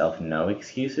telling myself no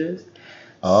excuses.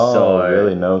 Oh, So-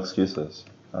 really? No excuses?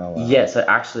 Oh, wow. Yeah, so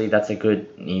actually that's a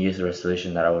good New Year's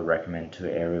resolution that I would recommend to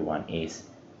everyone is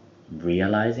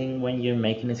realizing when you're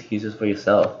making excuses for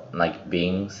yourself, like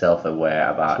being self-aware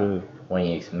about True. when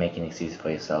you're making excuses for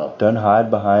yourself. Don't hide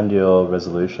behind your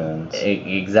resolutions.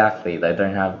 Exactly, like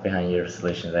don't have behind your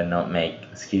resolutions and not make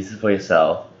excuses for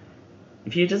yourself.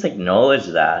 If you just acknowledge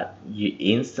that, you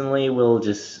instantly will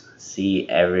just see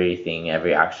everything,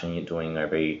 every action you're doing,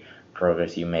 every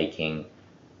progress you're making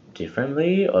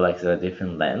differently, or like through a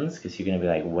different lens, because you're gonna be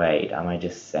like, wait, am I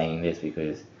just saying this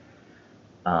because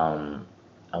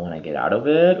I want to get out of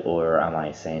it, or am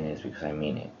I saying this because I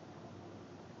mean it?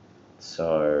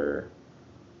 So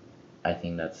I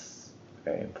think that's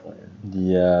very important.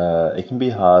 Yeah, it can be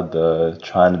hard though,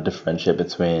 trying to differentiate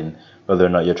between whether or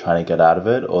not you're trying to get out of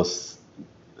it or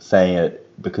saying it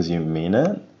because you mean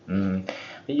it.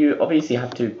 But you obviously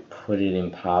have to put it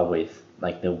in par with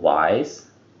like the whys.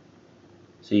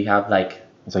 So you have like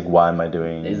It's like, why am I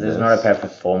doing there's this? not a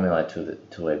perfect formula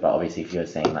to it, but obviously if you're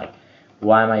saying like,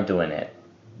 why am I doing it,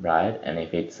 right? And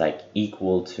if it's like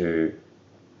equal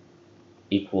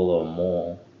or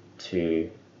more to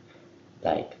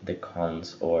like the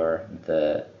cons or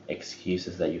the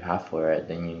excuses that you have for it,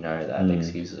 then you know that the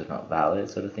excuses are not valid,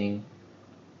 sort of thing.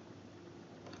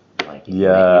 Like if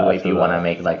Yeah, I if feel you want to that.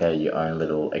 make like your own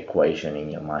little equation in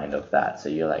your mind of that, so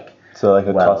you're like, So like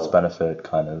a Well- cost benefit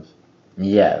kind of.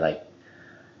 yeah, like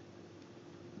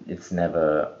it's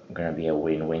never gonna be a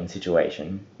win-win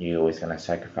situation. You're always gonna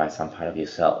sacrifice some part of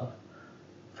yourself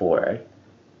for it,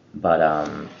 but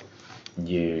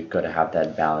you gotta have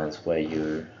that balance where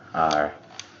you are,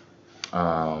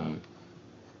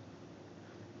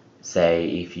 say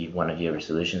if one of your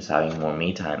resolutions is having more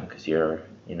me time because you're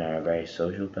a very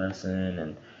social person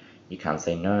and you can't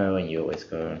say no and you always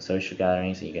go on social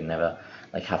gatherings and you can never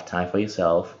like have time for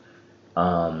yourself.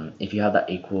 If you have that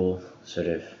equal sort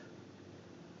of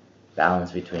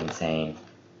balance between saying,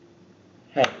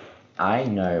 hey, I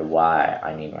know why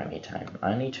I need my me time.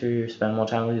 I need to spend more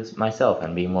time with myself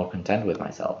and be more content with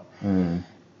myself.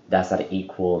 That's that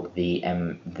equal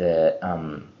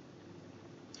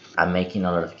I'm making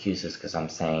a lot of excuses because I'm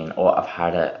saying, oh, I've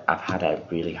had a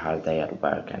really hard day at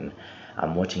work, and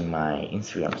I'm watching my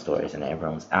Instagram stories, and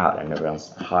everyone's out and everyone's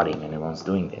partying and everyone's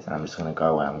doing this, and I'm just gonna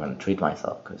go and I'm gonna treat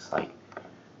myself because, like,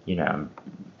 you know,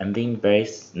 I'm being very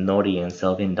naughty and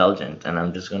self-indulgent, and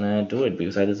I'm just gonna do it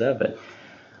because I deserve it.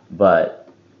 But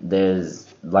there's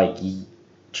like,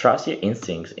 trust your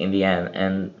instincts in the end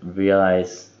and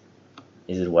realize,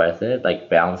 is it worth it? Like,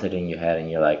 balance it in your head,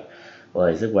 and you're like, well,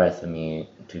 is it worth for me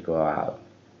to go out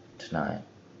tonight,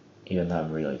 even though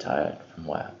I'm really tired from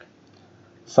work?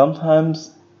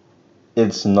 Sometimes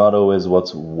it's not always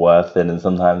what's worth it, and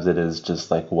sometimes it is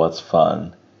just like what's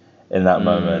fun in that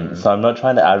moment. So I'm not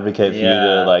trying to advocate for you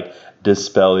to like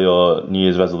dispel your New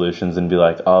Year's resolutions and be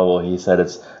like, oh, well, he said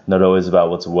it's not always about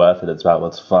what's worth it, it's about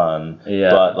what's fun.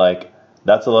 Yeah. But like,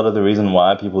 that's a lot of the reason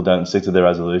why people don't stick to their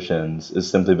resolutions, is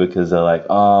simply because they're like,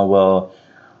 oh, well,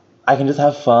 I can just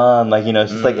have fun. Like, you know,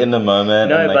 it's just like in the moment.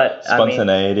 No, and like but, I mean,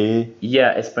 spontaneity.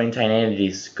 Yeah, spontaneity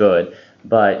is good,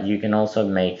 but you can also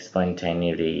make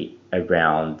spontaneity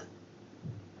around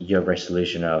your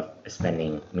resolution of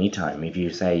spending me time. If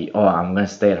you say, oh, I'm going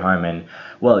to stay at home and,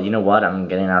 well, you know what, I'm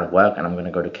getting out of work and I'm going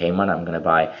to go to Kmart, I'm going to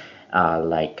buy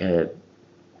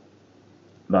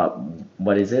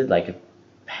what is it, like a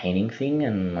painting thing,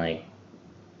 and like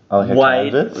Oh, like a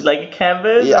white, canvas? like a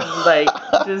canvas, Yeah. and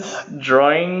like just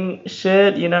drawing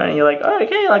shit, you know, and you're like, oh,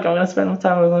 okay, like I'm gonna spend more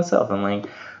time with myself and like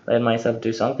let myself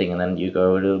do something, and then you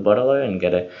go to the bottler and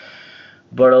get a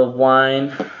bottle of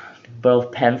wine, bottle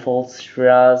of Penfolds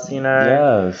Shiraz, you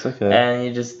know, Yes, okay. and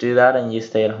you just do that, and you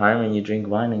stay at home and you drink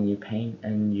wine and you paint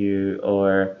and you,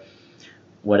 or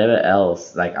whatever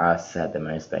else, like I said, the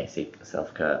most basic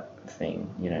self-care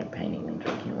thing, you know, painting and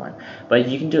drinking wine, but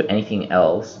you can do anything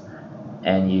else,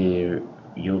 and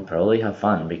you'll probably have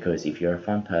fun, because if you're a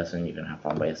fun person, you can have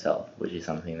fun by yourself, which is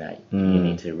something that you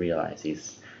need to realize,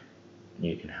 is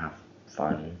you can have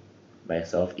fun by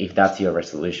yourself if that's your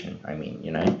resolution. I mean, you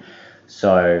know,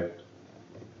 so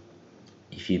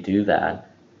if you do that,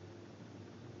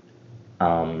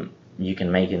 you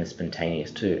can make it spontaneous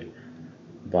too.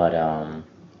 But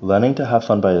Learning to have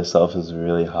fun by yourself is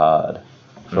really hard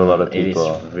for a lot of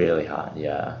people. It is really hard.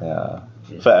 Yeah. Yeah.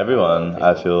 For everyone,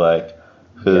 I feel like,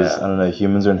 because I don't know,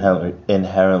 humans are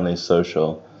inherently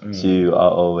social, so you are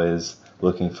always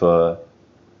looking for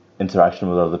interaction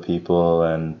with other people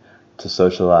and to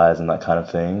socialize and that kind of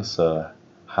thing. So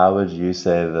how would you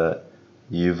say that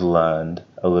you've learned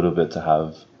a little bit to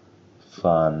have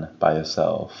fun by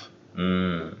yourself?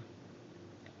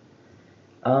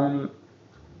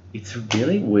 It's a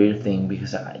really weird thing,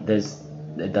 because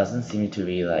there doesn't seem to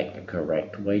be like a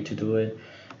correct way to do it.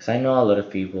 Because I know a lot of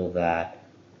people that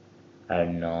are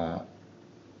not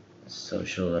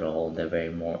social at all. They're very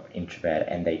more introvert,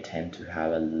 and they tend to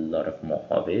have a lot of more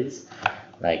hobbies.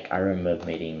 Like, I remember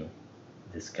meeting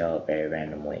this girl very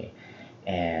randomly,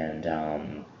 and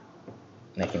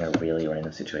like in a really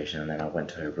random situation, and then I went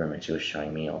to her room and she was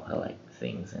showing me all her like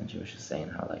things, and she was just saying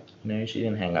how, like, you know, she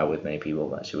didn't hang out with many people,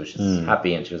 but she was just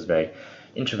happy, and she was very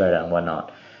introverted and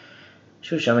whatnot.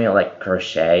 She was showing me all like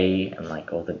crochet and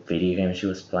like all the video games she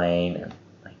was playing, and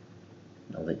like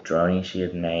all the drawings she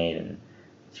had made, and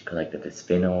she collected this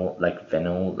vinyl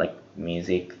like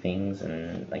music things,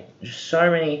 and like just so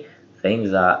many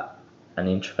things that an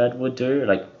introvert would do,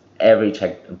 like every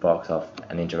check box off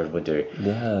an introvert would do.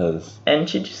 Yes. And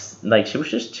she just like, she was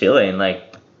just chilling,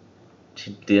 like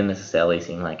she didn't necessarily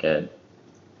seem like a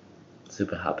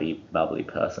super happy bubbly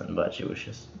person, but she was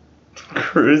just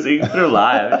cruising through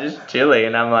life, just chilling,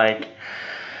 and I'm like,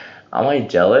 am I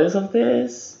jealous of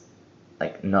this?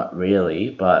 Like, not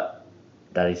really, but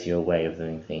that is your way of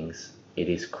doing things. It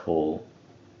is cool.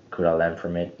 Could I learn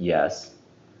from it? Yes.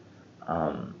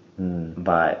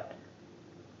 But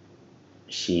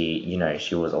she, you know,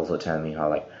 she was also telling me how,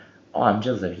 like, oh, I'm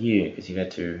jealous of you because you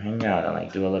get to hang out and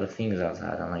like do a lot of things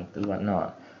outside and like do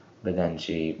whatnot. But then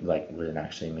she like wouldn't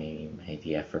actually make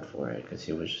the effort for it because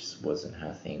it was just wasn't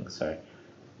her thing. So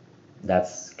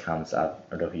that's comes out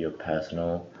of your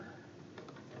personal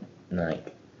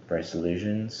like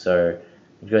resolution. So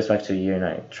it goes back to, you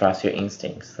know, trust your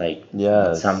instincts. Like,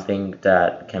 Yes. something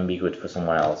that can be good for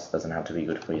someone else doesn't have to be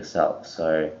good for yourself.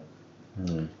 So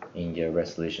in your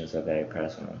resolutions are very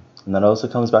personal. And that also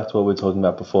comes back to what we were talking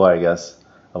about before, I guess,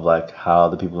 of like how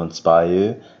the people inspire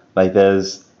you. Like,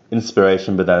 there's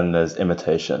inspiration, but then there's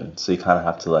imitation. So you kind of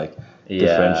have to like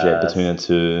differentiate between the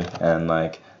two and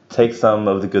like take some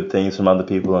of the good things from other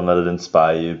people and let it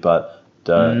inspire you, but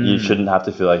you shouldn't have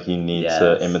to feel like you need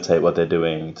to Yes. imitate what they're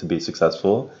doing to be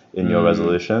successful in your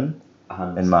resolution,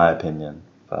 100%. in my opinion.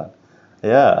 But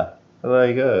yeah, well, there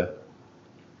you go.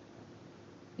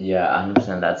 Yeah,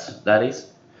 100%. That is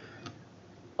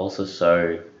also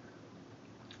so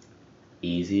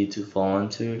easy to fall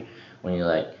into when you're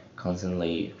like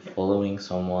constantly following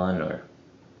someone or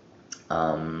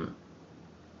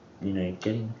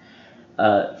getting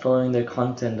following their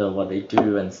content or what they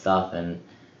do and stuff, and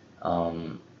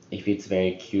if it's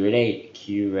very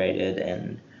curated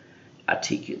and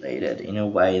articulated in a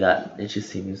way that it just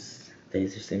seems they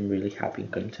just seem really happy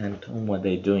and content on what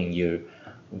they're doing, you're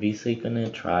obviously gonna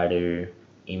try to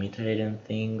imitate and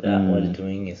think that what they're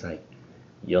doing is like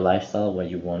your lifestyle, what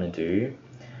you want to do.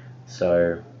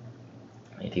 So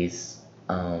it is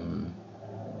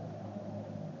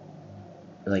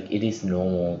like it is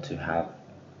normal to have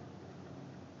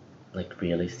like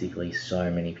realistically so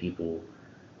many people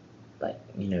like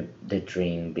their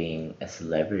dream being a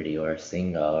celebrity or a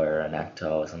singer or an actor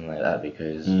or something like that,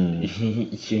 because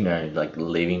like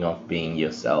living off being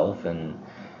yourself and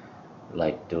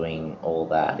like doing all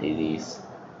that, it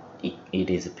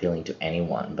is appealing to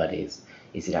anyone, but is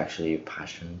it actually a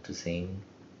passion to sing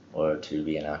or to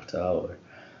be an actor or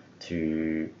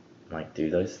to like do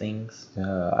those things?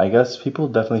 Yeah, I guess people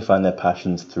definitely find their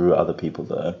passions through other people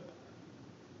though.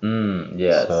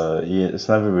 Yes. So yeah, it's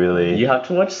never really. You have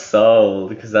to watch Soul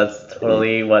because that's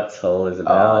totally what Soul is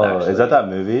about. Oh, actually. is that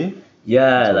movie?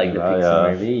 Yeah, That's like the what- Pixar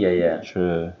yeah. movie. Yeah.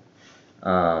 True.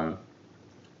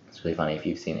 It's really funny if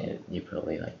you've seen it. You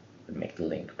probably like would make the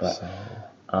link, but So,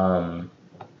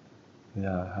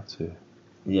 yeah, I have to.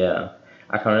 yeah,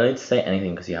 I can't really say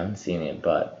anything because you haven't seen it.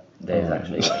 But there's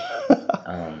actually like,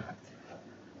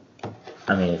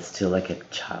 I mean, it's still like a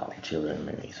children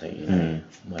movie, so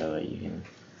whatever you can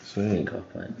Sweet. think of.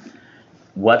 But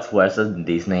what's worse than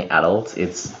Disney adults?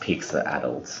 It's Pixar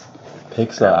adults.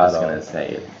 Pixar I'm just adult. gonna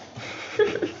say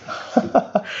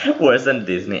it. Worse than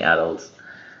Disney adults.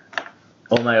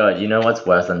 Oh my god, you know what's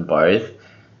worse than both?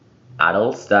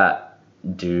 Adults that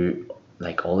do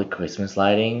like all the Christmas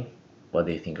lighting. What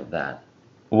do you think of that?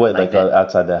 Wait, Like like the-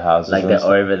 outside their houses. Like and the stuff?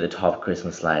 over the top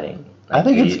Christmas lighting. I Like,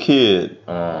 think do it's you- cute.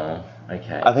 Oh,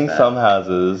 okay. I think fair. some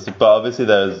houses, but obviously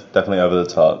there's definitely over the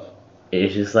top.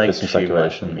 It's just like Christmas too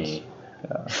much for decorations. me.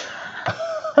 Yeah.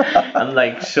 I'm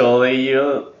like, surely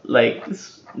your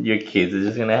kids are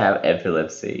just gonna have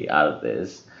epilepsy out of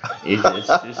this. It's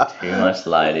just too much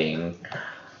lighting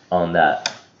on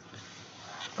that.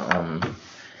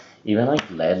 Even like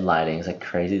LED lighting, it's like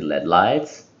crazy LED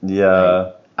lights.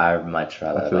 Yeah. I'd much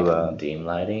rather feel like that. dim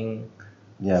lighting.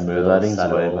 Yeah, It's a mood little lighting's way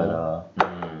subtle.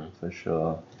 better. For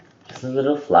sure. Just a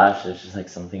little flash. There's just like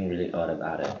something really odd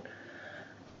about it.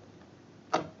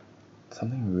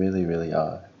 Something really, really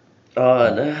odd.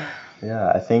 Odd. Yeah,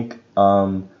 I think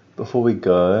before we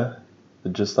go,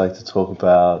 I'd just like to talk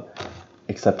about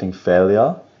accepting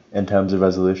failure in terms of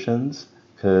resolutions,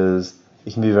 because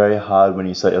it can be very hard when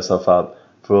you set yourself up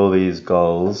for all these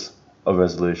goals of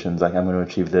resolutions, like I'm going to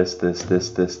achieve this,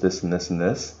 and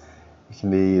this. It can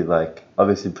be like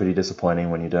obviously pretty disappointing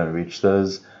when you don't reach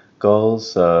those goals.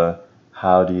 So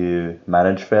how do you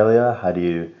manage failure? How do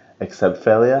you accept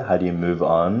failure? How do you move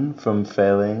on from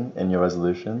failing in your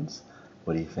resolutions?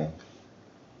 What do you think?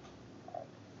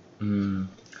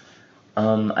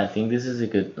 I think this is a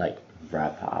good like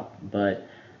wrap up, but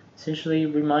essentially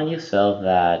remind yourself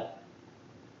the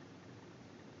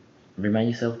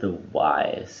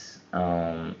whys.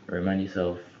 Remind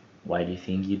yourself why do you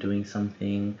think you're doing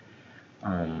something,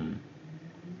 and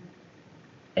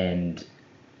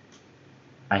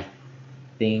I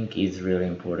think it's really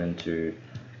important to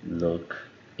look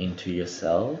into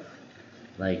yourself,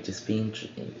 like just being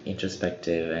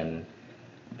introspective and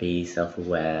be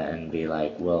self-aware and be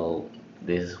like, well,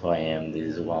 this is who I am,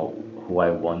 this is who I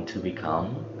want to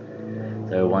become.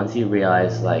 So once you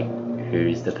realize like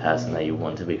who's the person that you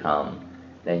want to become,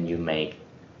 then you make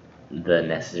the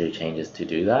necessary changes to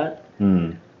do that.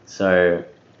 So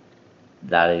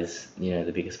that is,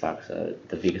 the biggest factor.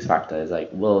 The biggest factor is like,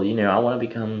 well, I want to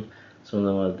become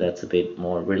someone that's a bit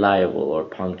more reliable or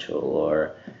punctual,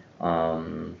 or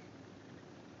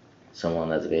someone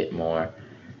that's a bit more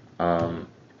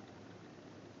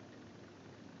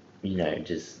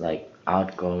just like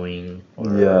outgoing,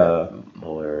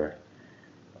 or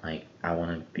like I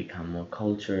want to become more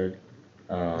cultured.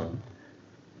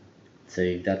 So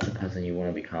if that's the person you want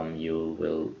to become, you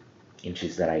will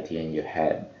introduce that idea in your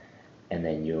head, and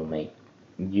then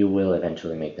you will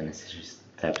eventually make the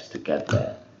steps to get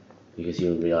there, because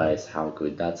you'll realize how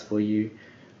good that's for you.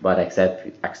 But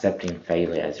accepting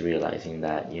failure is realizing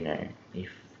that, if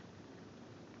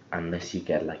unless you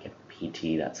get like a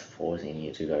PT that's forcing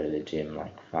you to go to the gym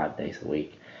like 5 days a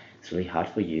week, it's really hard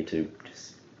for you to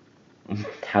just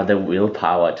have the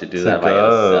willpower to do that by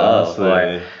yourself.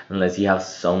 Or unless you have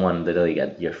someone literally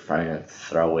get your phone and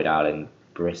throw it out in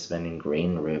Brisbane in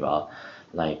Green River,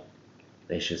 like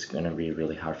it's just gonna be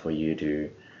really hard for you to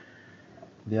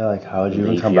Yeah, like how would you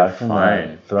even leave come your back from phone.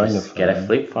 that? Throwing Just the get a phone.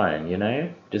 flip phone,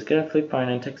 just get a flip phone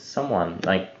and text someone.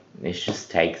 Like it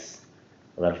just takes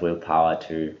a lot of willpower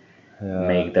to Yeah.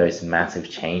 make those massive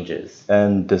changes.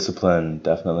 And discipline,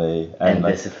 definitely. And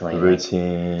like, discipline, like-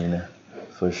 routine,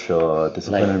 for sure.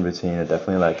 Discipline Like, and routine are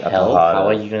definitely like at the Health. heart How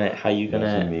are of you gonna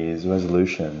making these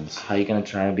resolutions. how are you gonna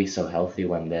try and be so healthy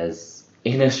when there's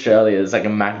in Australia there's like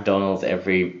a McDonald's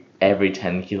every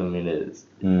 10 kilometers.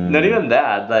 Not even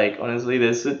that. Like honestly,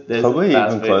 there's Probably fast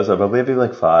even food- closer. Probably every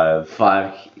like 5.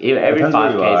 every Depends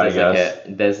where 5 you are, I k's guess.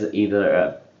 there's either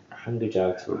a Hungry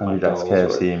Jack's or Hungry Jack's,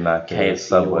 McDonald's KFC, or Mac, KFC,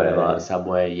 Subway. whatever,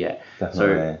 Subway, yeah.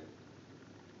 Definitely.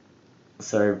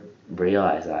 So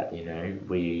realize that,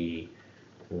 we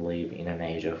live in an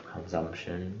age of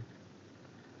consumption.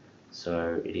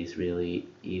 So it is really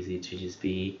easy to just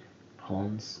be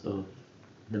pawns of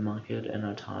the market and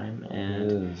our time,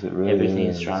 and It really everything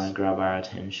is is. trying to grab our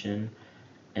attention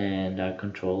and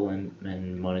control and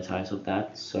monetize of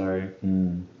that. So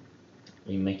Mm.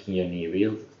 in making your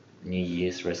New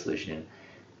Year's resolution,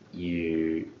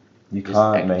 you You just,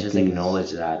 can't make just these,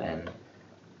 acknowledge that, and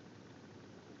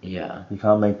yeah. You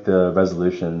can't make the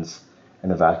resolutions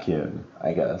in a vacuum,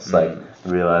 I guess. Like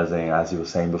realizing, as you were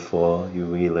saying before,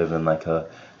 we live in like a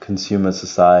consumer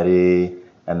society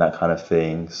and that kind of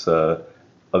thing. So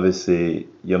obviously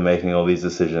you're making all these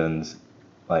decisions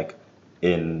like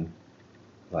in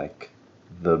like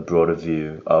the broader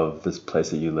view of this place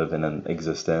that you live in and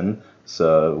exist in.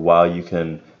 So while you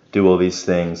can do all these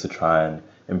things to try and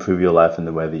improve your life in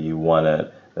the way that you want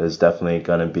it, there's definitely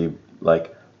going to be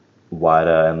like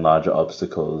wider and larger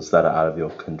obstacles that are out of your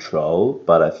control.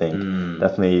 But I think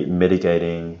definitely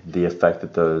mitigating the effect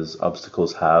that those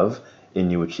obstacles have in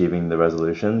you achieving the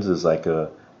resolutions is like a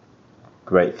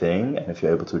great thing. And if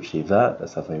you're able to achieve that,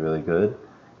 that's definitely really good.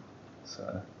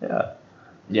 So yeah.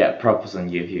 Yeah, props on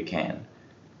you if you can.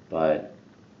 But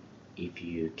if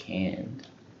you can't,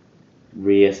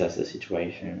 reassess the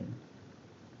situation.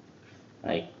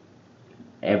 Like,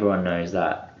 everyone knows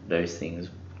that those things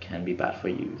can be bad for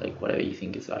you. Like, whatever you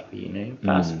think is bad for you,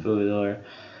 fast food or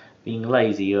being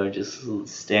lazy or just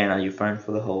staring at your phone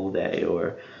for the whole day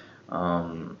or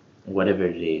whatever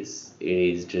it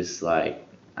is just like,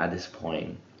 at this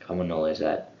point, common knowledge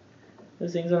that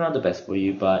those things are not the best for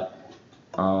you, but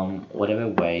whatever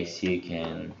ways you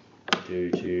can do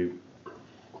to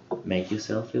make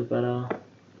yourself feel better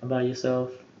about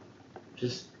yourself,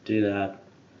 just do that.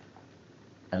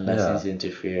 Unless Yeah. it's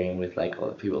interfering with like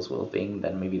other people's well-being,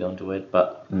 then maybe don't do it.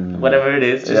 But whatever it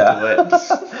is, just do it.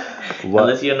 What?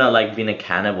 Unless you're not like being a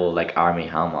cannibal like Armie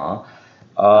Hammer.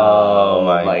 Oh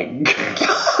my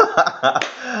god.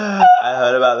 I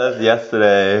heard about this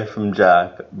yesterday from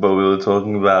Jack, but we were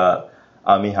talking about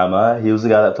Armie Hammer. He was the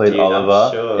guy that played Dude, I'm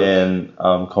Oliver sure. in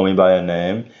Call Me By Your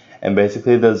Name. And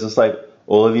basically there's just like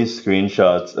all of these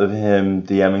screenshots of him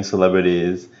DMing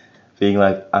celebrities being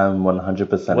like, I'm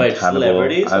 100% Wait, a cannibal.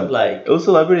 celebrities or like? It was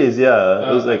celebrities,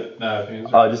 yeah. It was like, No, I think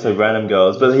it's just like random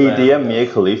girls. But Just he random DM'd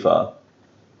Mia Khalifa.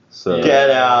 So Yeah. Get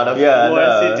out! Of Yeah, I course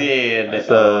know. he did.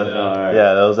 So Oh, no.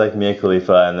 yeah, there was like Mia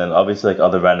Khalifa, and then obviously like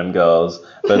other random girls.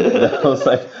 But there was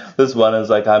like this one is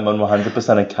like, I'm on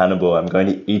 100% a cannibal. I'm going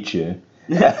to eat you.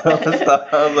 I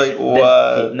was like,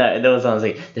 what? No, there was one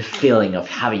like the feeling of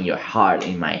having your heart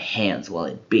in my hands while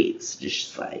it beats.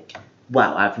 Just like,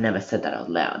 wow, I've never said that out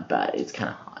loud, but it's kind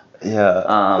of hot.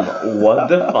 Yeah. What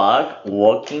the fuck?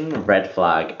 Walking red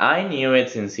flag. I knew it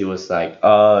since he was like.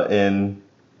 In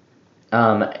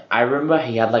I remember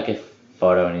he had like a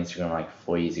photo on Instagram like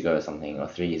 4 years ago or something, or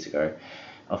 3 years ago,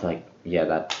 of like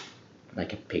that,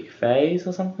 like a pig face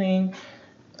or something.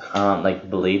 Like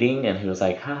bleeding, and he was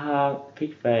like, haha,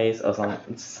 pig face, or some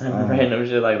random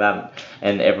shit like that.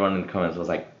 And everyone in the comments was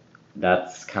like,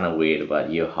 that's kind of weird,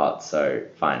 but you're hot, so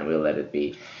fine, we'll let it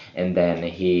be. And then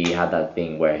he had that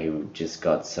thing where he just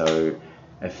got so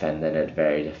offended and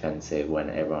very defensive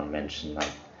when everyone mentioned like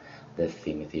the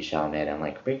Timothy Chalamet and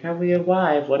like, break up with your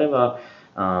wife, whatever.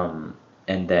 And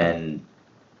then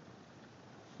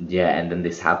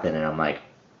this happened, and I'm like,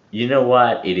 you know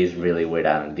what? It is really weird.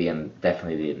 I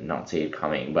definitely did not see it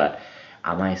coming. But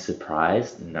am I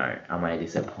surprised? No. Am I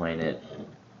disappointed?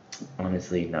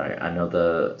 honestly, no.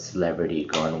 Another celebrity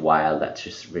gone wild that's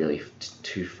just really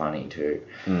too funny to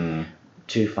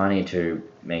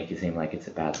make it seem like it's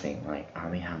a bad thing. Like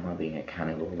Army Hammer being a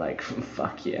cannibal, like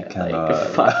fuck yeah, Cannot.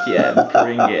 fuck yeah,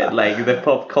 bring it. Like the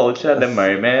pop culture at the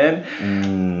moment.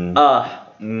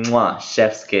 Mwah,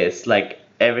 chef's kiss. Like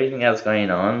everything that's going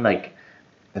on, like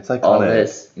It's iconic. all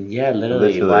this, yeah,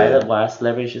 literally. Literally. Why are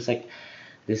celebrities just like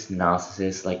this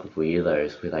narcissist, like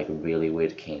weirdos with like really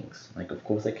weird kinks? Like of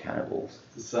course they're cannibals.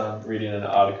 Just reading an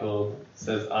article,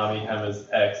 says Army Hammer's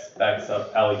ex backs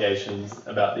up allegations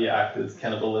about the actor's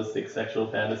cannibalistic sexual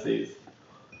fantasies.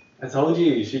 I told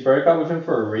you, she broke up with him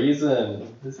for a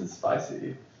reason. This is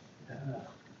spicy. Yeah.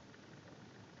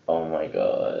 Oh my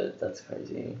god, that's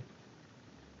crazy.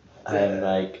 I'm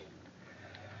like,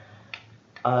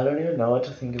 I don't even know what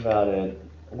to think about it.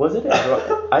 Was it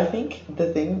ever? I think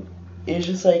the thing is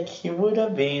just like he would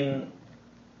have been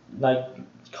like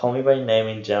Call Me by Your Name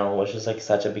in general was just like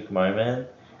such a big moment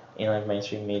in like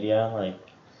mainstream media, like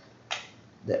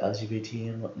the LGBT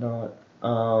and whatnot,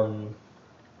 and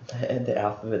the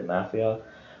Alphabet Mafia,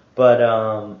 but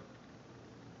I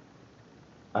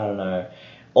don't know.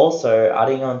 Also,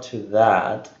 adding on to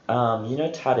that, you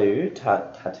know Tattoo,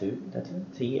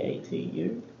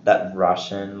 T-A-T-U, that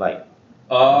Russian like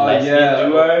Oh, lesbian yeah.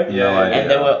 duo, Yeah. and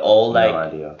they were all like, no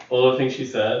idea. All the things she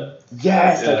said.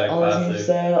 yes, Yeah, like all the things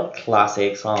said,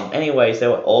 classic song. Anyways, they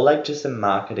were all like just a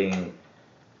marketing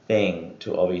thing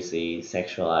to obviously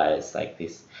sexualize like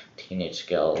these teenage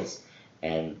girls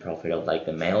and profit of like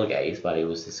the male gaze, but it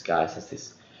was disguised as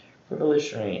this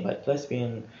revolutionary like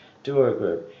lesbian duo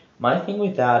group. My thing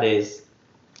with that is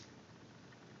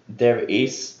there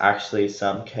is actually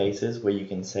some cases where you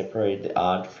can separate the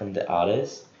art from the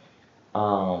artist.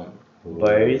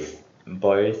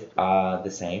 Both are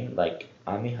the same. Like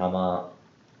Armie Hammer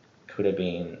could have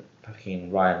been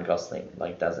fucking Ryan Gosling.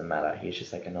 Like doesn't matter. He's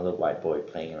just like another white boy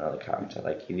playing another character.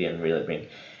 Like he didn't really bring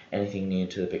anything new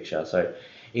to the picture. So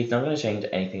it's not gonna change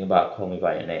anything about Call Me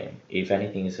by Your Name. If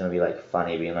anything, it's gonna be like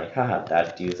funny, being like, haha,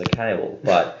 that dude's a cannibal.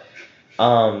 But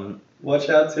Watch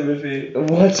out, Timothy.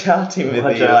 watch out, Timothy.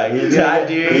 Watch out. Like He's that gonna,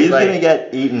 dude. he's like, gonna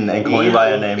get eaten and call you by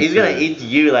your name. He's too. gonna eat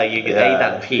you like you could Yeah. eat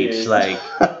that peach. Yes. Like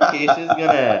he's just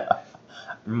gonna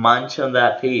munch on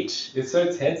that peach. You're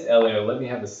so tense, Elio. Let me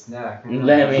have a snack.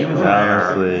 Let me-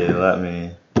 Honestly, let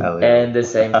me. Elliot. And the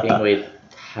same thing with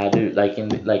Tattoo.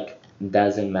 Like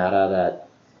doesn't matter that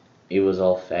it was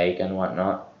all fake and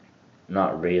whatnot.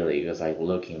 Not really, because like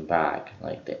looking back,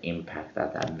 like the impact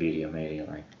that that video made in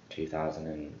like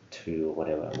 2002 or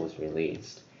whatever it was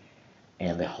released,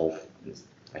 and the whole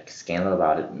like scandal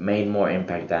about it made more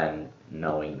impact than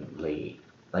knowing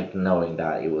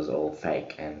that it was all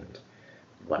fake and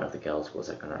one of the girls was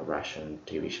like on a Russian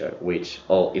TV show, which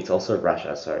it's also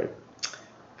Russia, so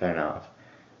fair enough.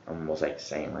 Was like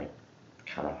saying like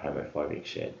kind of homophobic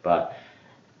shit, but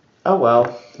oh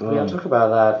well, we don't talk about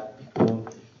that. Well,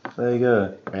 there you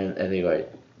go. And anyway,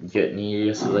 your New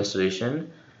Year's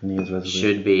resolution New Year's resolution.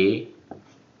 should be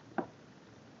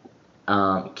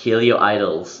kill your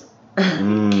idols.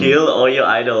 Kill all your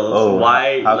idols. Oh,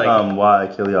 Why? How like, come? Why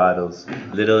kill your idols?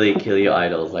 literally kill your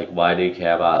idols. Like, why do you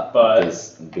care about But-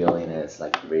 this billionaires,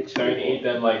 like rich Don't people? eat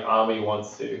them like Army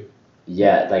wants to.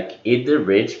 Yeah, like eat the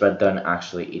rich, but don't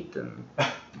actually eat them.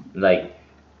 Like,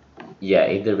 yeah,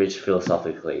 eat the rich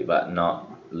philosophically, but not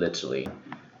literally.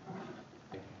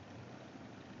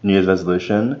 New Year's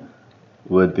resolution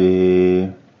would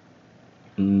be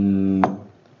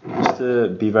just to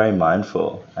be very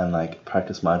mindful and like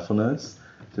practice mindfulness.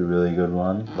 It's a really good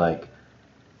one. Like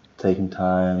taking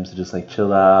time to just like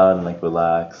chill out and like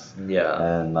relax Yeah.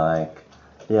 and like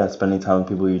spending time with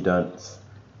people you don't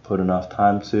put enough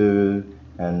time to,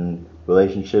 and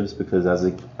relationships, because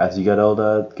as you get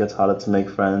older it gets harder to make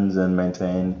friends and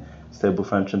maintain stable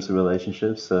friendships and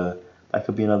relationships. So that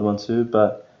could be another one too.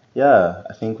 But yeah,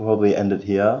 I think we'll probably end it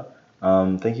here.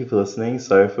 Thank you for listening.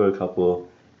 Sorry for a couple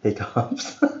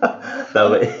hiccups that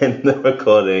were in the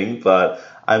recording, but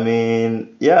I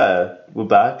mean, yeah, we're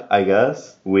back, I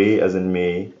guess. We, as in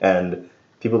me, and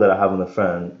people that I have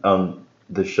on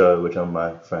the show, which are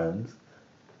my friends.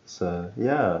 So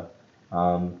yeah,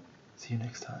 see you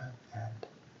next time, and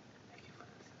thank you for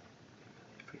listening. We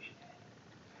really appreciate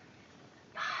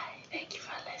it. Bye. Thank you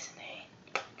for listening.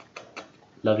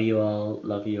 Love you all.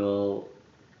 Love you all.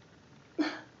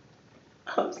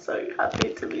 I'm so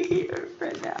happy to be here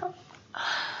right now.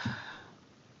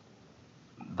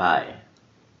 Bye.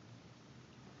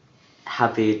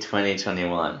 Happy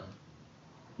 2021.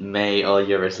 May all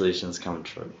your resolutions come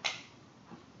true.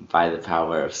 By the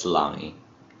power of salami.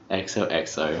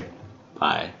 XOXO.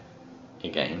 Bye.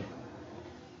 Again.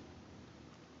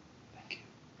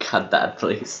 cut that,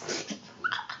 please.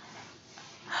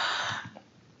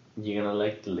 You're gonna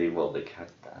like leave all the cut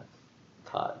that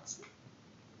parts.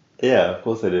 Yeah, of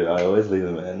course I do. I always leave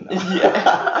them in.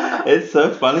 Yeah. It's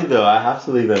so funny though. I have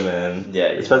to leave them in.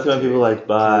 Yeah, you Especially have when people to. like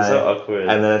bye. It's so awkward.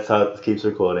 And then it keeps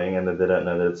recording, and then they don't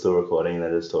know that it's still recording, and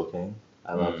they're just talking.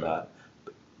 I love Mm. that.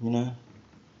 But, you know,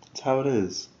 it's how it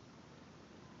is.